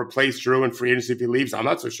to be able to replace Drew in free agency if he leaves? I'm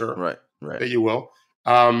not so sure. Right. That you will.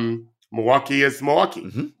 Milwaukee is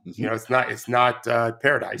Milwaukee. It's not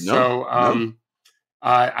paradise. No, so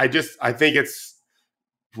I think it's,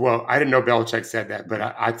 well, I didn't know Belichick said that, but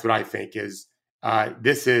that's what I think is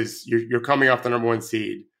this is, you're coming off the number one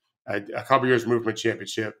seed, a couple years movement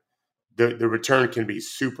championship. The return can be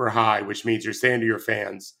super high, which means you're saying to your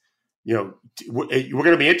fans, we're going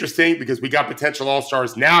to be interesting because we got potential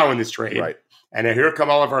all-stars now in this trade. Right. And here come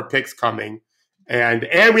all of our picks coming. And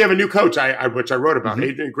we have a new coach, which I wrote about,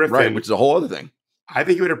 Adrian Griffin. Right, which is a whole other thing. I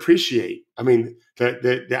think you would appreciate. I mean,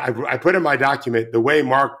 I put in my document the way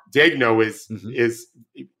Mark Daigneault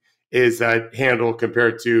is handled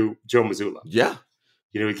compared to Joe Mazzulla. Yeah.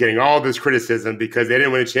 He's getting all this criticism because they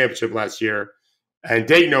didn't win a championship last year. And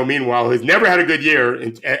Daigneault, meanwhile, who's never had a good year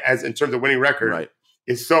in terms of winning record,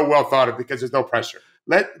 is so well thought of because there's no pressure.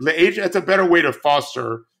 Let Adrian. That's a better way to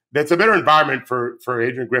foster. That's a better environment for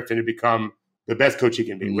Adrian Griffin to become the best coach he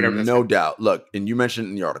can be. Whatever. No doubt. Look, and you mentioned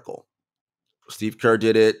in the article, Steve Kerr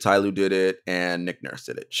did it, Ty Lue did it, and Nick Nurse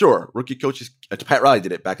did it. Sure, rookie coaches. Pat Riley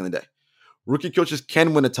did it back in the day. Rookie coaches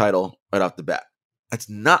can win a title right off the bat. That's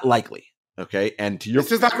not likely. Okay, and to your, it's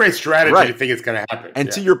just not great strategy to think it's going to happen. And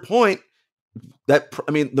to your point, the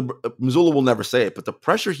Mazzulla will never say it, but the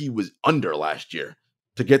pressure he was under last year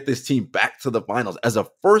to get this team back to the finals as a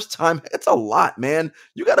first time, it's a lot, man.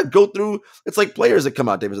 You got to go through. It's like players that come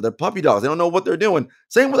out, David. They're puppy dogs. They don't know what they're doing.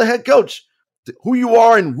 Same with a head coach. Who you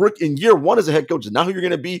are in year one as a head coach is not who you're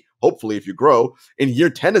going to be, hopefully, if you grow in year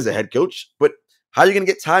 10 as a head coach. But how are you going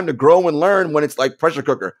to get time to grow and learn when it's like pressure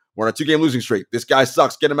cooker? We're on a 2-game losing streak. This guy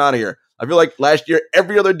sucks. Get him out of here. I feel like last year,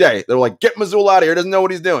 every other day, they were like, get Mazzulla out of here. He doesn't know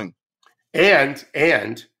what he's doing. And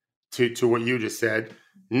to what you just said,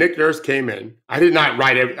 Nick Nurse came in. I did not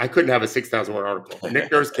write it. I couldn't have a 6,000-word article.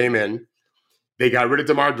 Nick Nurse came in. They got rid of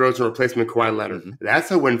DeMar DeRozan, replacement Kawhi Leonard.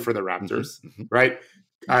 That's a win for the Raptors, right?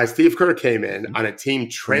 Steve Kerr came in on a team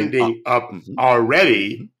trending up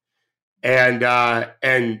already, and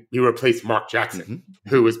he replaced Mark Jackson,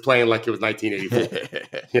 who was playing like it was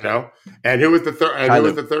 1984. And who was the third? And who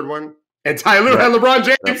was the third one? And Ty Lue had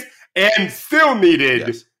LeBron James, and still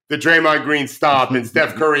needed the Draymond Green stop and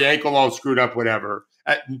Steph Curry ankle all screwed up, whatever.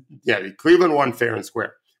 Cleveland won fair and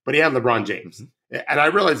square, but he had LeBron James, and I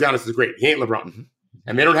realize Giannis is great. He ain't LeBron,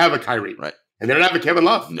 and they don't have a Kyrie, right? And they don't have a Kevin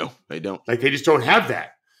Love. No, they don't. Like, they just don't have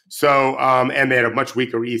that. So, and they had a much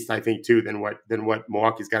weaker East, I think, too, than what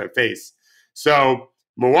Milwaukee's got to face. So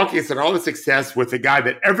Milwaukee has had all the success with a guy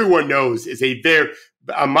that everyone knows is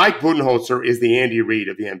Mike Budenholzer is the Andy Reid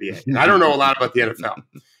of the NBA. And I don't know a lot about the NFL,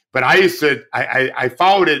 but I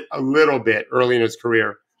followed it a little bit early in his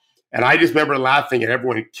career. And I just remember laughing at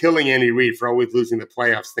everyone killing Andy Reid for always losing the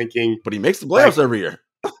playoffs, thinking. But he makes the playoffs every year.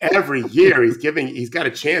 Every year he's got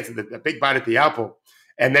a chance at a big bite at the apple.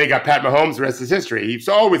 And then he got Pat Mahomes, the rest is history. He's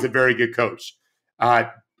always a very good coach.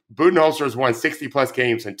 Budenholzer has won 60-plus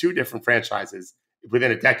games in 2 different franchises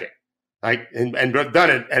within a decade. And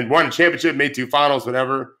done it and won a championship, made 2 finals,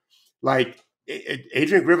 whatever.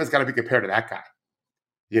 Adrian Griffin's got to be compared to that guy.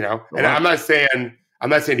 And I'm not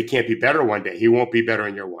saying he can't be better one day. He won't be better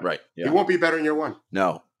in year one. Right. Yeah. He won't be better in year one.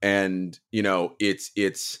 No. And,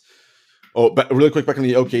 it's oh, but really quick back on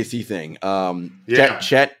the OKC thing.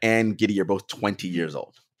 Chet and Giddey are both 20 years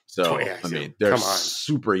old. So, they're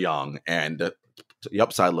super young, and the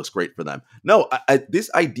upside looks great for them. No, this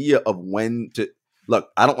idea of when to look,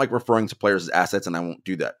 I don't like referring to players as assets, and I won't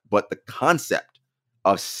do that. But the concept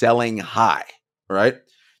of selling high, right?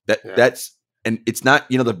 That's, and it's not,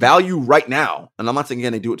 the value right now, and I'm not saying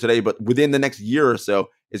again they do it today, but within the next year or so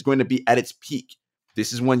is going to be at its peak.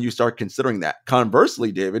 This is when you start considering that.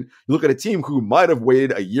 Conversely, David, you look at a team who might have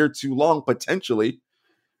waited a year too long, potentially,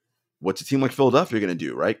 what's a team like Philadelphia going to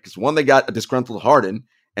do, right? Because one, they got a disgruntled Harden,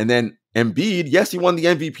 and then Embiid. Yes, he won the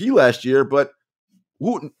MVP last year, but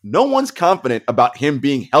no one's confident about him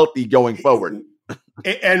being healthy going forward.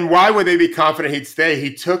 And why would they be confident he'd stay? He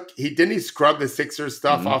didn't he scrub the Sixers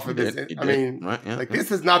stuff off of his. Right,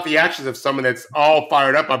 this is not the actions of someone that's all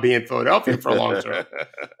fired up on being in Philadelphia for a long term.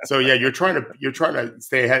 So yeah, you're trying to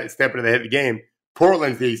stay ahead, step into the head of the game.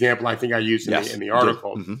 Portland's the example I think I used in the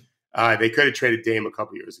article. They could have traded Dame a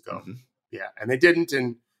couple years ago, and they didn't,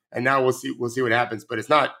 and now we'll see what happens. But it's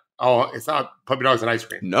not puppy dogs and ice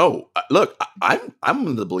cream. No, look, I'm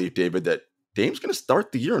in the belief, David, that Dame's going to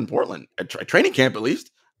start the year in Portland at training camp, at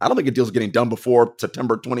least. I don't think a deal's getting done before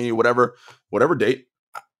September 20, whatever date,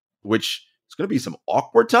 which is going to be some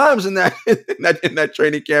awkward times in that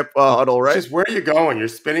training camp huddle, right? Just where are you going? You're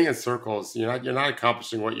spinning in circles. You're not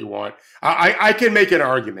accomplishing what you want. I can make an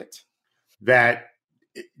argument that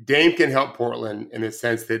Dame can help Portland in the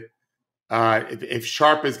sense that if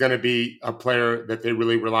Sharp is going to be a player that they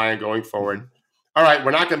really rely on going forward, all right,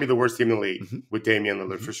 we're not going to be the worst team in the league with Damian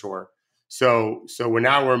Lillard for sure. So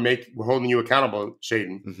we're holding you accountable,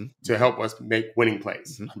 Shaden, to help us make winning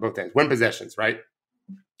plays on both ends, win possessions, right?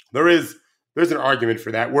 There's an argument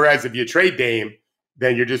for that. Whereas if you trade Dame,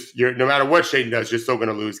 then you're no matter what Shaden does, you're still going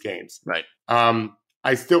to lose games, right?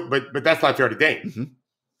 But that's not fair to Dame.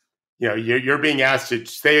 You're being asked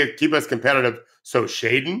to keep us competitive, so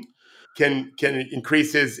Shaden can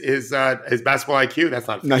increase his basketball IQ. That's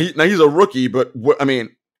not fair. Now he's a rookie, but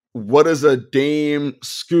what does a Dame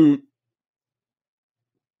Scoot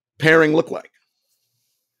pairing look like?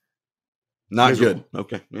 Not miserable. Good.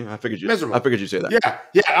 Okay, yeah, I figured you'd say that.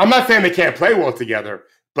 Yeah. I'm not saying they can't play well together,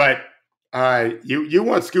 but you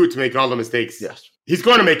want Scoot to make all the mistakes. Yes, he's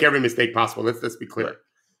going to make every mistake possible. Let's be clear. Right.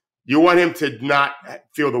 You want him to not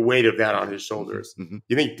feel the weight of that on his shoulders.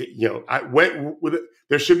 You think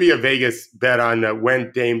there should be a Vegas bet on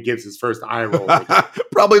when Dame gives his first eye roll.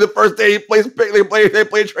 Probably the first day he plays. They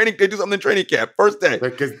play training. They do something in training camp. First day,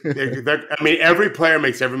 because every player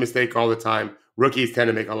makes every mistake all the time. Rookies tend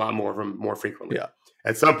to make a lot more of them more frequently. Yeah.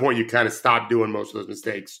 At some point, you kind of stop doing most of those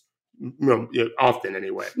mistakes. Often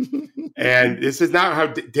anyway. And this is not how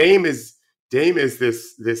Dame is. Dame is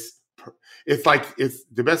this. It's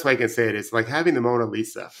the best way I can say it is like having the Mona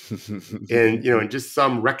Lisa in just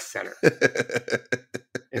some rec center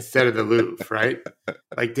instead of the Louvre, right?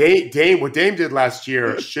 Like what Dame did last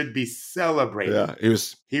year should be celebrated. Yeah,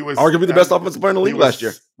 he was arguably the best offensive player in the league last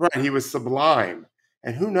year. Right, he was sublime,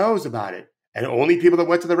 and who knows about it? And only people that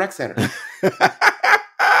went to the rec center.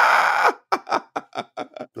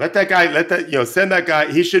 Send that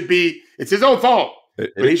guy. He should be. It's his own fault,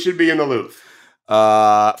 but he should be in the Louvre.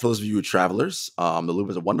 For those of you who are travelers, the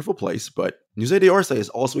Louvre is a wonderful place, but Musée d'Orsay is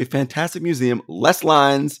also a fantastic museum, less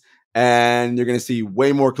lines, and you're going to see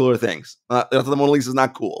way more cooler things. The Mona Lisa is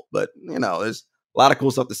not cool, but there's a lot of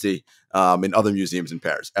cool stuff to see in other museums in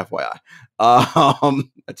Paris. FYI,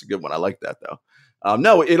 that's a good one. I like that though.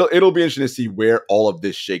 No, it'll be interesting to see where all of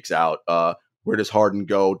this shakes out. Where does Harden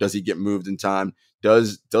go? Does he get moved in time?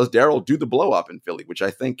 Does Daryl do the blow up in Philly, which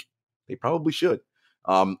I think they probably should.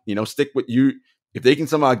 Stick with you. If they can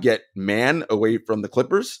somehow get Man away from the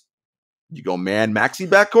Clippers, you go Man Maxey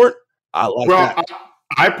backcourt. I like that.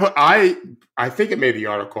 I think it made the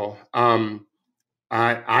article.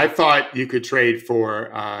 I thought you could trade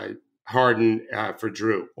for Harden for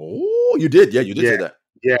Drew. Oh, you did. Yeah, you did say that.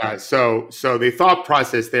 Yeah. So the thought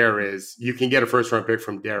process there is you can get a first round pick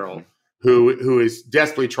from Daryl, who is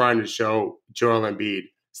desperately trying to show Joel Embiid,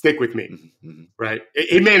 stick with me, right?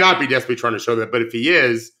 He may not be desperately trying to show that, but if he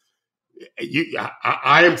is,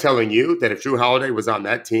 I am telling you that if Drew Holiday was on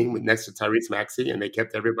that team next to Tyrese Maxey and they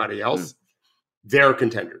kept everybody else, they're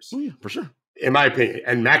contenders. Oh, yeah, for sure. In my opinion.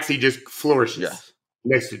 And Maxey just flourishes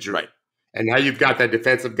next to Drew. Right. And now you've got that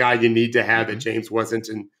defensive guy you need to have that James wasn't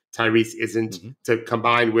and Tyrese isn't to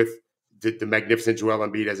combine with the magnificent Joel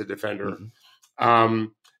Embiid as a defender.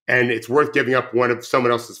 And it's worth giving up one of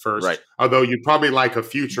someone else's first. Right. Although you'd probably like a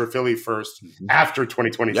future Philly first after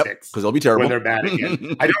 2026. Because they'll be terrible. When they're bad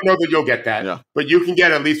again. I don't know that you'll get that. But you can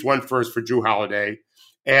get at least one first for Drew Holiday.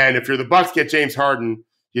 And if you're the Bucks, get James Harden.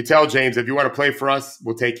 You tell James, if you want to play for us,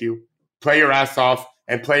 we'll take you. Play your ass off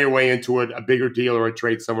and play your way into a bigger deal or a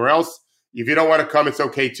trade somewhere else. If you don't want to come, it's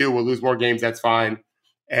okay too. We'll lose more games. That's fine.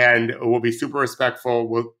 And we'll be super respectful.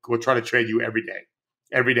 We'll try to trade you every day.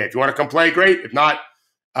 Every day. If you want to come play, great. If not,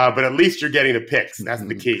 but at least you're getting the picks. That's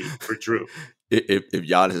the key for Drew. If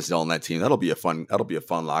Giannis is still on that team, that'll be a fun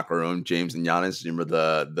locker room. James and Giannis, remember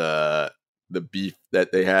the beef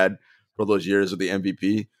that they had for those years with the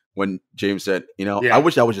MVP when James said, I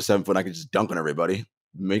wish I was just 7 foot and I could just dunk on everybody.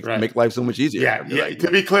 make life so much easier. Yeah, yeah. Like,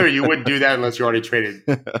 to be clear, you wouldn't do that unless you already traded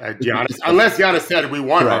Giannis. Unless Giannis said we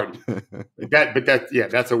want Harden.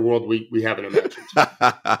 That's a world we haven't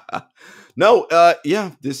imagined. No,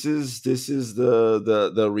 this is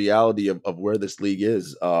the reality of where this league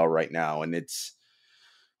is right now, and it's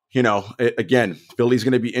again, Philly's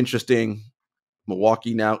going to be interesting.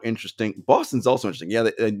 Milwaukee now interesting. Boston's also interesting. Yeah,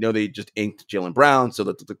 I know they just inked Jaylen Brown, so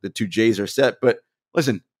the two Jays are set. But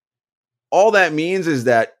listen, all that means is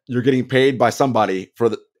that you're getting paid by somebody for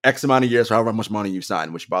the X amount of years, for however much money you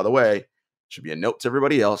sign, which, by the way, should be a note to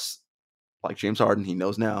everybody else. Like James Harden, he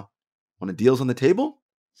knows now. When a deal's on the table,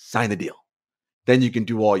 sign the deal. Then you can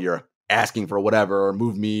do all your asking for whatever, or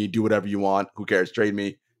move me, do whatever you want. Who cares? Trade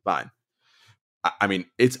me. Fine. I mean,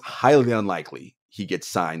 it's highly unlikely he gets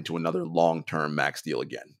signed to another long-term max deal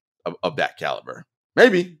again of that caliber.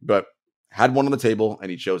 Maybe, but had one on the table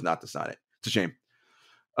and he chose not to sign it. It's a shame.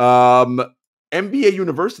 NBA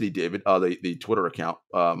University, David, the Twitter account,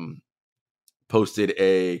 posted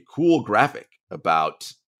a cool graphic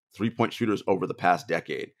about three-point shooters over the past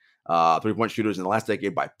decade. Three-point shooters in the last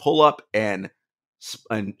decade by pull-up and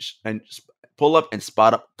pull-up and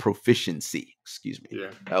spot-up proficiency. Excuse me.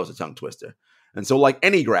 Yeah. That was a tongue twister. And so, like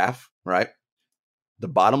any graph, right, the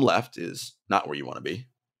bottom left is not where you want to be.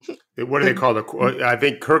 What do they call I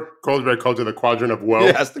think Kirk Goldsberry called it the quadrant of woe.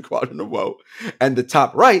 Yes, the quadrant of woe. And the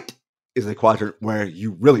top right is the quadrant where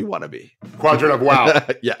you really want to be. Quadrant of wow.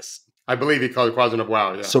 Yes. I believe he called it quadrant of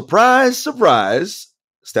wow. Yeah. Surprise, surprise.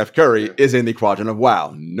 Steph Curry is in the quadrant of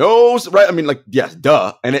wow. No, right? I mean, like, yes,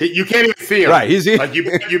 duh. And you can't even see him. Right. He's like you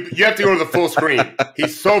have to go to the full screen.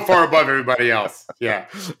 He's so far above everybody else. Yeah.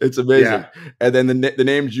 It's amazing. Yeah. And then the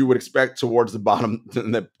names you would expect towards the bottom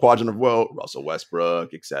in the quadrant of woe, Russell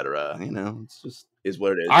Westbrook, etc. It's just is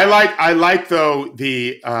what it is. I like though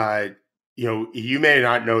the you may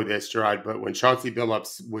not know this, Gerard, but when Chauncey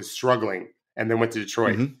Billups was struggling and then went to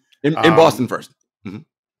Detroit. Mm-hmm. In Boston first. Mm-hmm.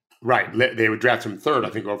 Right. They would draft him third,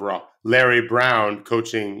 I think, overall. Larry Brown,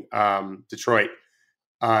 coaching Detroit,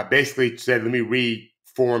 basically said, let me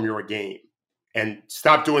reform your game and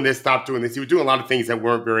stop doing this, stop doing this. He was doing a lot of things that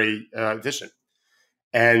weren't very efficient.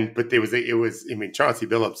 But Chauncey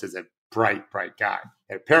Billups is a bright guy.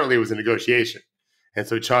 And apparently it was a negotiation. And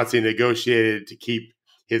so Chauncey negotiated to keep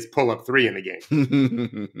his pull-up three in the game.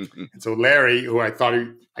 And so Larry, who I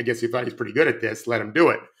guess he thought he was pretty good at this, let him do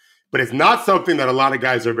it. But it's not something that a lot of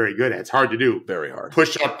guys are very good at. It's hard to do. Very hard.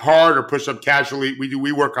 Push up hard or push up casually.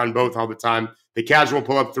 We work on both all the time. The casual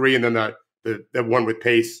pull up three and then the one with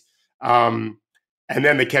pace. And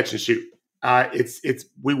then the catch and shoot.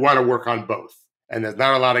 We want to work on both. And there's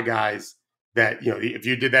not a lot of guys that, if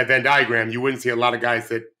you did that Venn diagram, you wouldn't see a lot of guys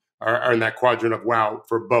that are in that quadrant of wow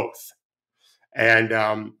for both.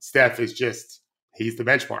 And Steph is he's the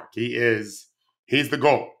benchmark. He's the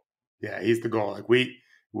goal. Yeah, he's the goal. Like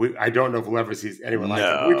I don't know if we'll ever see anyone like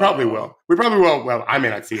him. We probably will. Well, I may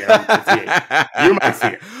not see it. You might see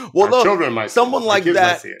it. Well, our children might see someone like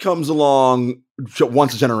that comes along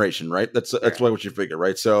once a generation, right? That's what you figure,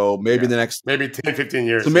 right? So maybe the next 10, 15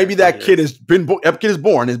 years. So maybe that kid is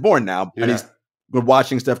born now, and he's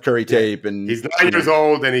watching Steph Curry tape, and he's 9 years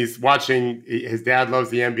old, and he's watching. His dad loves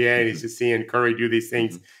the NBA, and he's just seeing Curry do these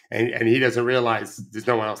things, and he doesn't realize there's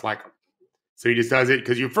no one else like him. So he just does it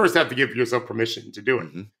because you first have to give yourself permission to do it.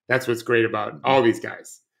 Mm-hmm. That's what's great about all these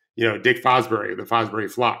guys. Dick Fosbury, the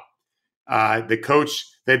Fosbury flop. The coach,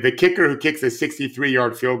 the kicker who kicks a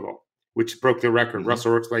 63-yard field goal, which broke the record, mm-hmm.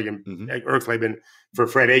 Russell Erxleben for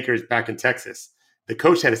Fred Akers back in Texas. The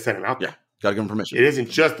coach had to send him out there. Yeah, got to give him permission. It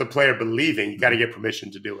isn't just the player believing. You got to get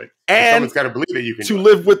permission to do it. And someone's got to believe that you can to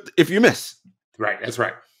live with if you miss. Right, that's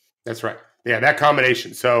right. Yeah, that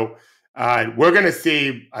combination. So we're going to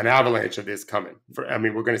see an avalanche of this coming. We're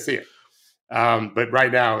going to see it. But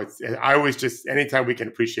right now, I always anytime we can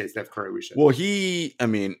appreciate Steph Curry, we should. Well,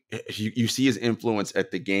 you see his influence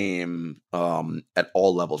at the game at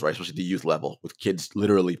all levels, right? Especially the youth level, with kids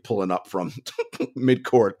literally pulling up from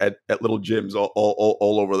midcourt at little gyms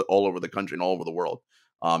all over the country and all over the world.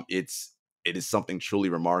 It is something truly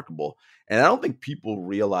remarkable, and I don't think people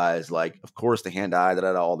realize, like, of course, the hand-eye,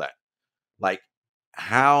 all that, like,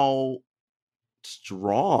 how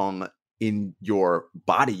strong in your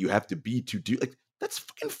body you have to be to do, like, that's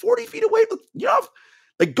fucking 40 feet away.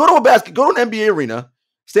 Like, go to an NBA arena,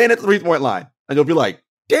 stand at the 3-point line, and you'll be like,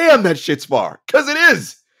 damn, that shit's far. Because it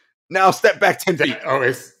is. Now step back 10 feet.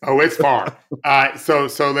 It's far.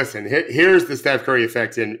 So listen, here's the Steph Curry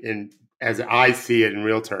effect in as I see it in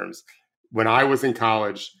real terms. When I was in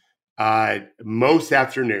college, most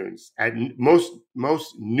afternoons, at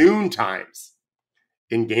most noon times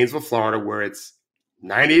in Gainesville, Florida, where it's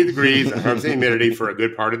 98 degrees, 100% humidity for a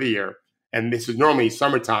good part of the year. And this is normally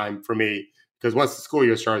summertime for me because once the school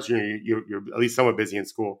year starts, you're at least somewhat busy in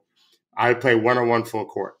school. I play one-on-one full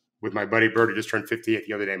court with my buddy Bird, who just turned 58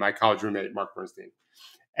 the other day, my college roommate, Mark Bernstein.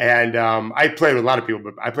 And I play with a lot of people,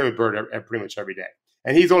 but I play with Bird pretty much every day.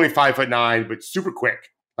 And he's only 5'9", but super quick,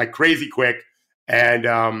 like crazy quick.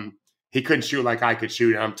 And he couldn't shoot like I could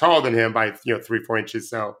shoot. And I'm taller than him by 3-4 inches,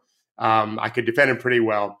 so I could defend him pretty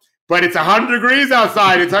well. But it's 100 degrees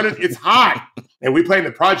outside. It's hot, and we play in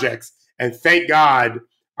the projects. And thank God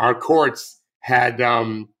our courts had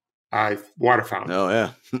water fountains. Oh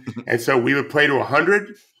yeah. And so we would play to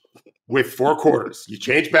 100 with 4 quarters. You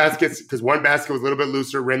change baskets because one basket was a little bit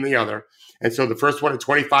looser rim than the other. And so the first one at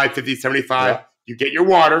 25, 50, 75, you get your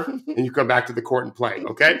water and you come back to the court and play.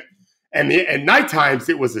 Okay. And at night times,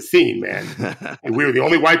 it was a scene, man. And we were the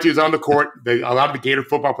only white dudes on the court. A lot of the Gator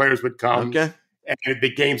football players would come. Okay. And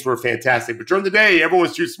the games were fantastic. But during the day, everyone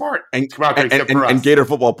was too smart to come out there except for us. And Gator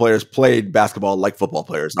football players played basketball like football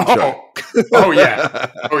players. Oh,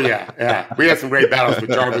 yeah. We had some great battles with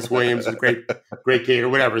Jarvis Williams, and great Gator,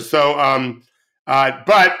 whatever. So,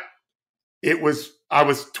 but I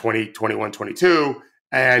was 20, 21, 22,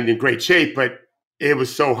 and in great shape, but it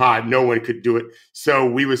was so hot, no one could do it. So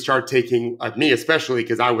we would start taking, me especially,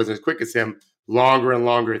 because I wasn't as quick as him, longer and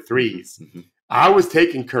longer threes. Mm-hmm. I was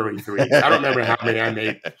taking Curry threes. I don't remember how many I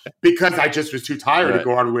made because I just was too tired to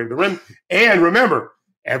go all the way to the rim. And remember,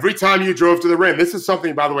 every time you drove to the rim, this is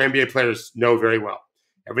something, by the way, NBA players know very well.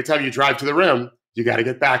 Every time you drive to the rim, you got to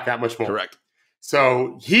get back that much more. Correct.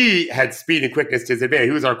 So he had speed and quickness to his advantage.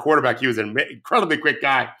 He was our quarterback. He was an incredibly quick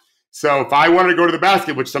guy. So if I wanted to go to the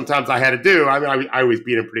basket, which sometimes I had to do, I always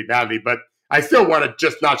beat him pretty badly, but I still want to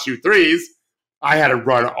just not shoot threes. I had to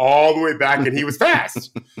run all the way back, and he was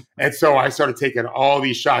fast. And so I started taking all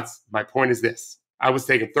these shots. My point is this. I was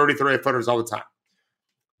taking 30-footers all the time.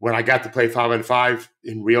 When I got to play 5-on-5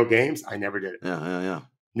 in real games, I never did it. Yeah.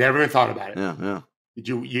 Never even thought about it. Yeah.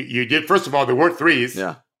 You did, first of all, there weren't threes.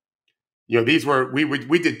 Yeah. These were, we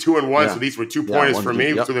did 2-and-1, so these were 2-pointers for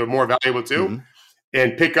me, so they were more valuable too. Mm-hmm.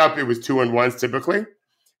 And pick up, it was 2-and-1s typically.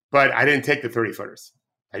 But I didn't take the 30-footers.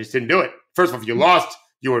 I just didn't do it. First of all, if you lost,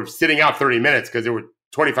 you were sitting out 30 minutes because there were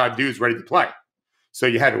 25 dudes ready to play. So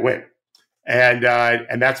you had to win. And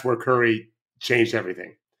that's where Curry changed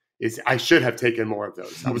everything. I should have taken more of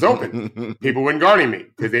those. I was open. People weren't guarding me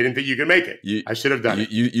because they didn't think you could make it. I should have done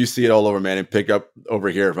it. You see it all over, man. And pick up over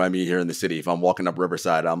here if I'm here in the city. If I'm walking up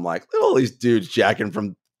Riverside, I'm like, look at all these dudes jacking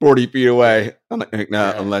from 40 feet away. I'm like,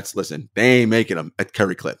 no, let's listen. They ain't making them at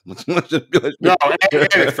Curry Clip. Let's and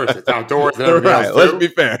it's outdoors and everything else. Let's be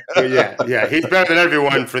fair. Yeah. He's better than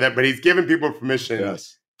everyone for that, but he's giving people permission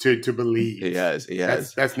to believe. He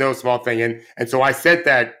has. That's no small thing. And so I sent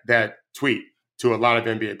that tweet to a lot of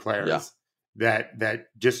NBA players that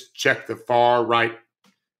just check the far right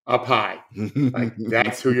up high. Like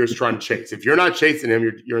that's who you're trying to chase. If you're not chasing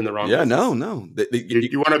him, you're in the wrong business. No.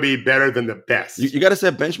 You want to be better than the best. You got to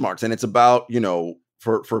set benchmarks, and it's about,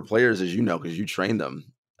 for players, as you know, because you train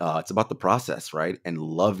them, it's about the process, right? And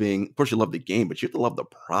loving, of course you love the game, but you have to love the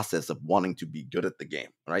process of wanting to be good at the game,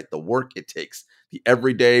 right? The work it takes, the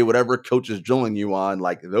everyday, whatever coach is drilling you on,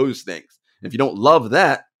 like those things. And if you don't love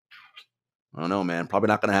that, I don't know, man, probably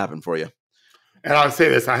not going to happen for you. And I'll say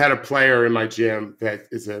this. I had a player in my gym that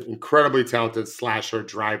is an incredibly talented slasher,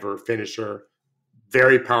 driver, finisher,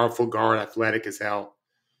 very powerful guard, athletic as hell,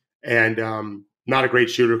 and not a great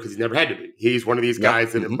shooter because he's never had to be. He's one of these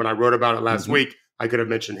guys that when I wrote about it last week, I could have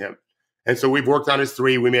mentioned him. And so we've worked on his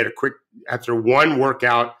three. We made after one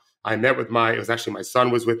workout, I met with it was actually my son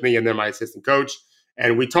was with me and then my assistant coach.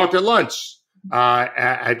 And we talked at lunch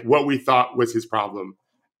at what we thought was his problem.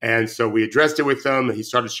 And so we addressed it with him. He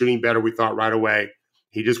started shooting better, we thought, right away.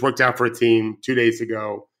 He just worked out for a team 2 days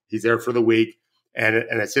ago. He's there for the week. And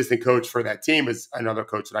an assistant coach for that team is another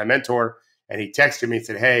coach that I mentor. And he texted me and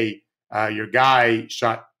said, hey, your guy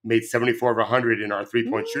made 74 of 100 in our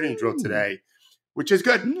three-point shooting drill today, which is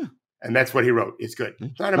good. Yeah. And that's what he wrote. It's good.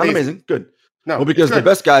 Not amazing. Good. No, well, because the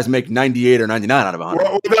best guys make 98 or 99 out of 100.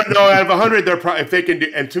 Well, no, out of 100, they're probably, if they can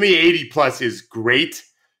do, and to me, 80 plus is great.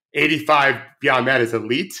 85 beyond that is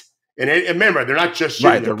elite. And remember, they're not just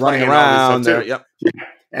shooting. Right, they're running around. Yeah.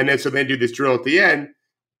 And then so they do this drill at the end,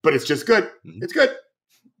 but it's just good. Mm-hmm. It's good.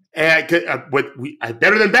 And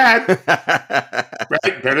better than bad,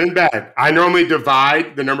 right? Better than bad. I normally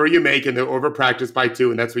divide the number you make and the over practice by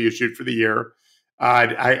 2, and that's what you shoot for the year.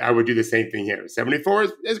 I would do the same thing here. 74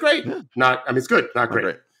 is great. Yeah. It's good, not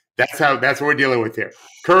great. That's what we're dealing with here.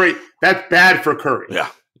 Curry, that's bad for Curry. Yeah.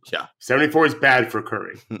 Yeah. 74 is bad for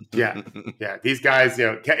Curry. Yeah. Yeah. These guys,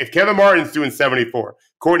 if Kevin Martin's doing 74,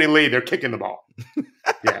 Courtney Lee, they're kicking the ball.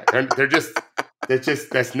 Yeah.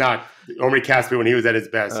 That's not Omri Caspi when he was at his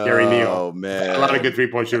best. Gary Neal. Oh, man. A lot of good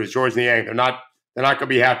 3-point shooters. George Niang. They're not going to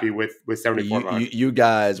be happy with 74. You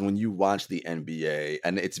guys, when you watch the NBA,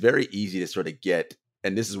 and it's very easy to sort of get,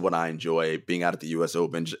 and this is what I enjoy being out at the U.S.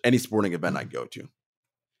 Open, just any sporting event I go to.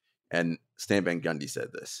 And Stan Van Gundy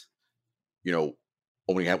said this, when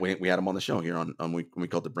we had him on the show here on we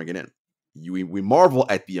called it Bring It In. We marvel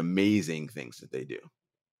at the amazing things that they do.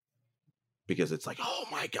 Because it's like, oh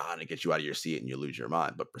my God, and it gets you out of your seat and you lose your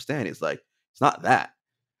mind. But for Stan, it's like, it's not that.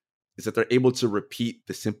 It's that they're able to repeat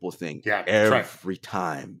the simple thing every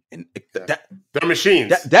time. And they're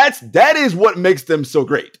machines. That is what makes them so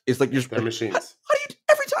great. It's like they're machines. How do you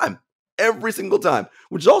every time? Every single time.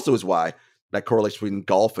 Which also is why that correlation between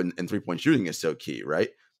golf and 3-point shooting is so key, right?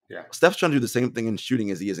 Yeah. Steph's trying to do the same thing in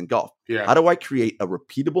shooting as he is in golf. Yeah. How do I create a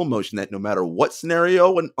repeatable motion that no matter what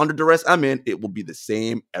scenario and under duress I'm in, it will be the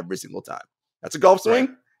same every single time? That's a golf swing.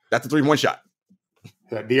 Right. That's a 3-point shot.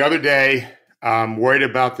 The other day, worried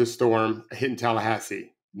about the storm hitting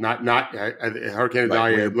Tallahassee. Not Hurricane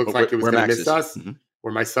Idalia. It looked like it was going to miss us,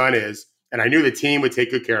 where my son is. And I knew the team would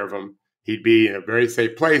take good care of him. He'd be in a very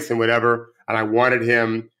safe place and whatever. And I wanted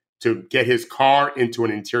him to get his car into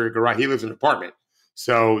an interior garage. He lives in an apartment.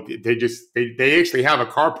 So they actually have a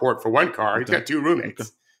carport for one car. He's got 2 roommates. Okay.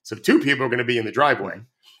 So 2 people are going to be in the driveway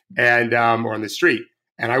and or on the street.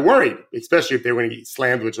 And I worried, especially if they were going to get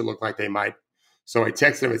slammed, which it looked like they might. So I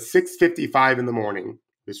texted him at 6:55 in the morning.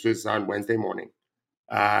 This was on Wednesday morning.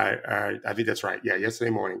 I think that's right. Yeah,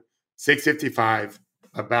 yesterday morning. 6:55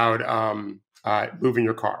 about moving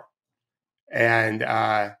your car. And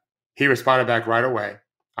he responded back right away.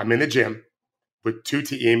 I'm in the gym with 2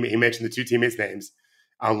 team. He mentioned the 2 teammates' names.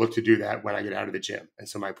 I'll look to do that when I get out of the gym. And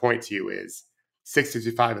so my point to you is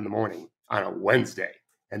 6:55 in the morning on a Wednesday,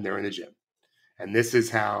 and they're in the gym. And this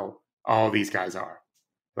is how all these guys are,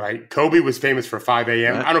 right? Kobe was famous for 5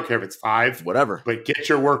 a.m. I don't care if it's 5. Whatever. But get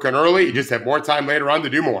your work in early. You just have more time later on to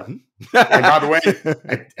do more. And by the way,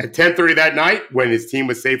 at 10:30 that night, when his team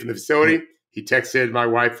was safe in the facility, he texted my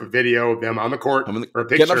wife a video of them on the court or a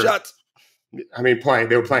picture. Getting up shots. I mean, playing.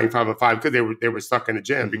 They were playing 5-on-5 because they were stuck in the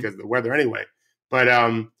gym because of the weather anyway. But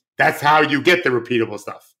that's how you get the repeatable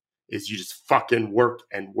stuff, is you just fucking work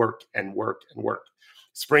and work and work and work.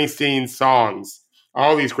 Springsteen songs,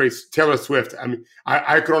 all these great, Taylor Swift. I mean,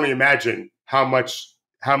 I could only imagine how much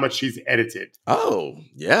she's edited. Oh,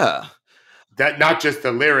 yeah. That not just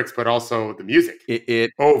the lyrics, but also the music.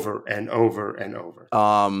 It over and over and over.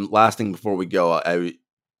 Last thing before we go,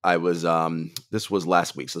 I was this was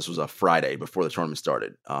last week, so this was a Friday before the tournament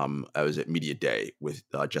started. I was at Media Day with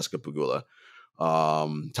Jessica Pegula,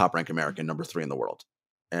 top ranked American, number 3 in the world.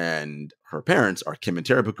 And her parents are Kim and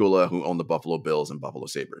Tara Pegula, who own the Buffalo Bills and Buffalo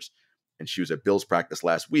Sabres. And she was at Bills practice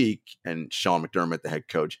last week, and Sean McDermott, the head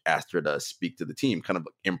coach, asked her to speak to the team, kind of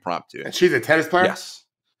impromptu. And she's a tennis player? Yes.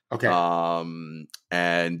 Okay.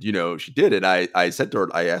 And she did it. I said to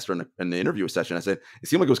her, I asked her in the interview session, I said, it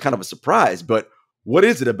seemed like it was kind of a surprise, but what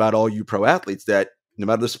is it about all you pro athletes that no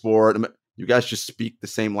matter the sport, you guys just speak the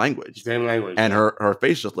same language? Same language. And her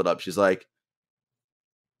face just lit up. She's like,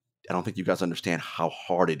 I don't think you guys understand how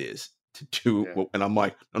hard it is to do. Yeah. And I'm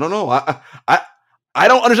like, no. I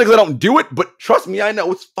don't understand because I don't do it, but trust me, I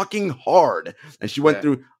know it's fucking hard. And she went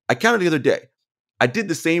through, I counted the other day. I did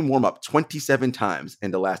the same warm up 27 times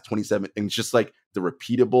in the last 27. And it's just like the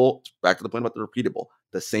repeatable, back to the point about the repeatable,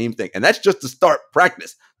 the same thing. And that's just to start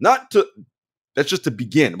practice, that's just to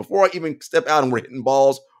begin before I even step out and we're hitting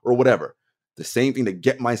balls or whatever. The same thing to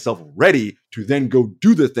get myself ready to then go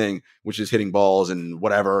do the thing, which is hitting balls and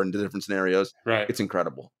whatever in the different scenarios. Right. It's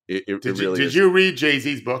incredible. It really is. Did you read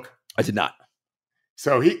Jay-Z's book? I did not.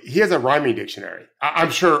 So he has a rhyming dictionary.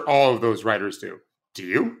 I'm sure all of those writers do. Do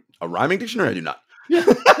you? A rhyming dictionary? I do not. Yeah.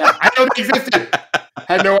 I know they existed.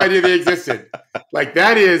 Had no idea they existed. Like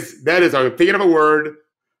that is, I'm thinking of a word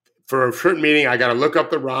for a certain meaning. I got to look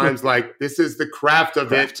up the rhymes. Like this is the craft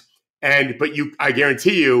of it. But I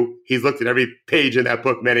guarantee you, he's looked at every page in that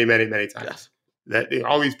book many, many, many times. Yes. That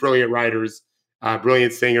all these brilliant writers,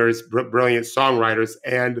 brilliant singers, brilliant songwriters,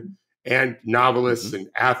 and novelists and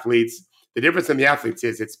athletes. The difference in the athletes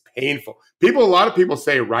is it's painful. A lot of people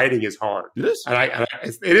say writing is hard. It is, and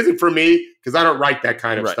it isn't for me because I don't write that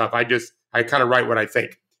kind of stuff. I kind of write what I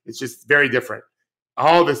think. It's just very different.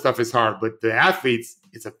 All this stuff is hard, but the athletes,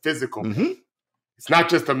 it's a physical pain. It's not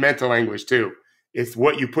just a mental anguish too. It's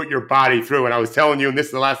what you put your body through. And I was telling you, and this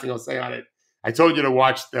is the last thing I'll say on it. I told you to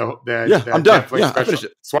watch the I'm done. Netflix Yeah, I special, finished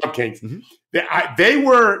it. Swamp Kings. Mm-hmm.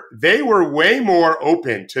 They were way more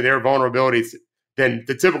open to their vulnerabilities than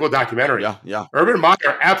the typical documentary. Yeah. Urban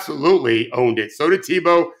Meyer absolutely owned it. So did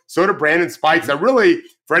Tebow. So did Brandon Spikes. I really,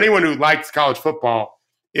 for anyone who likes college football,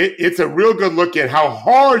 it's a real good look at how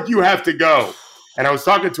hard you have to go. And I was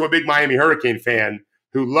talking to a big Miami Hurricane fan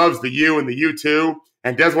who loves the U and the U2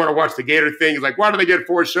 and doesn't want to watch the Gator thing. He's like, why do they get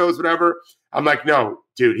 4 shows, whatever? I'm like, no,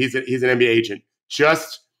 dude, he's an NBA agent.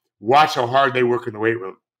 Just watch how hard they work in the weight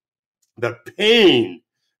room. The pain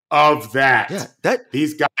of that. Yeah,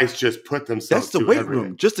 these guys just put themselves that's the weight everything.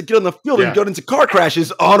 room just to get on the field and get into car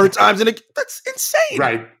crashes 100 times. And that's insane.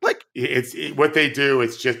 Right. Like it's what they do.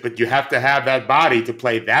 It's just, but you have to have that body to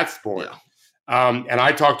play that sport. Yeah. And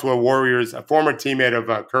I talked to a former teammate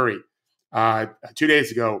of Curry 2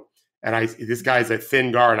 days ago. And this guy's a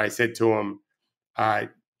thin guard. And I said to him,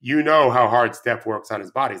 you know how hard Steph works on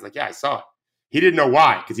his body. He's like, yeah, I saw it. He didn't know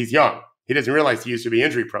why, because he's young. He doesn't realize he used to be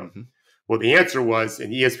injury prone. Mm-hmm. Well, the answer was,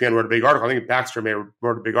 and ESPN wrote a big article. I think Baxter may have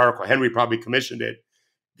wrote a big article. Henry probably commissioned it.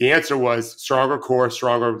 The answer was stronger core,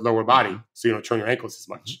 stronger lower body, so you don't turn your ankles as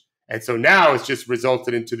much. And so now it's just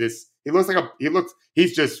resulted into this.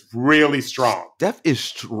 He's just really strong. Steph is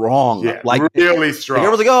strong. Yeah, like really strong.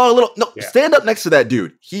 Like everyone's like, stand up next to that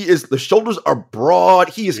dude. The shoulders are broad.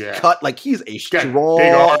 He is cut. Like he's a strong.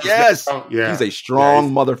 Big arms. Yes. He's a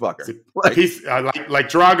strong motherfucker. Like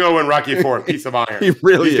Drago and Rocky IV, piece of iron. He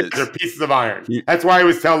really is. They're pieces of iron. That's why I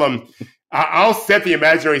always tell them, I'll set the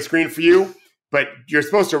imaginary screen for you, but you're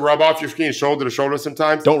supposed to rub off your screen shoulder to shoulder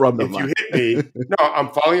sometimes. Don't rub them. If you hit me, no, I'm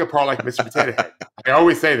falling apart like Mr. Potato Head. I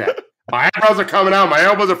always say that. My eyebrows are coming out. My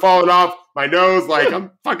elbows are falling off. My nose,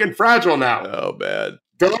 I'm fucking fragile now. Oh, man.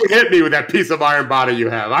 Don't hit me with that piece of iron body you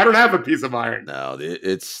have. I don't have a piece of iron. No,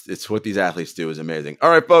 it's what these athletes do is amazing. All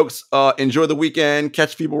right, folks. Enjoy the weekend.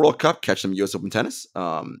 Catch FIBA World Cup. Catch some U.S. Open tennis.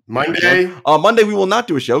 Monday we will not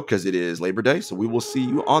do a show because it is Labor Day. So we will see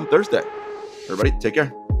you on Thursday. Everybody, take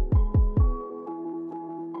care.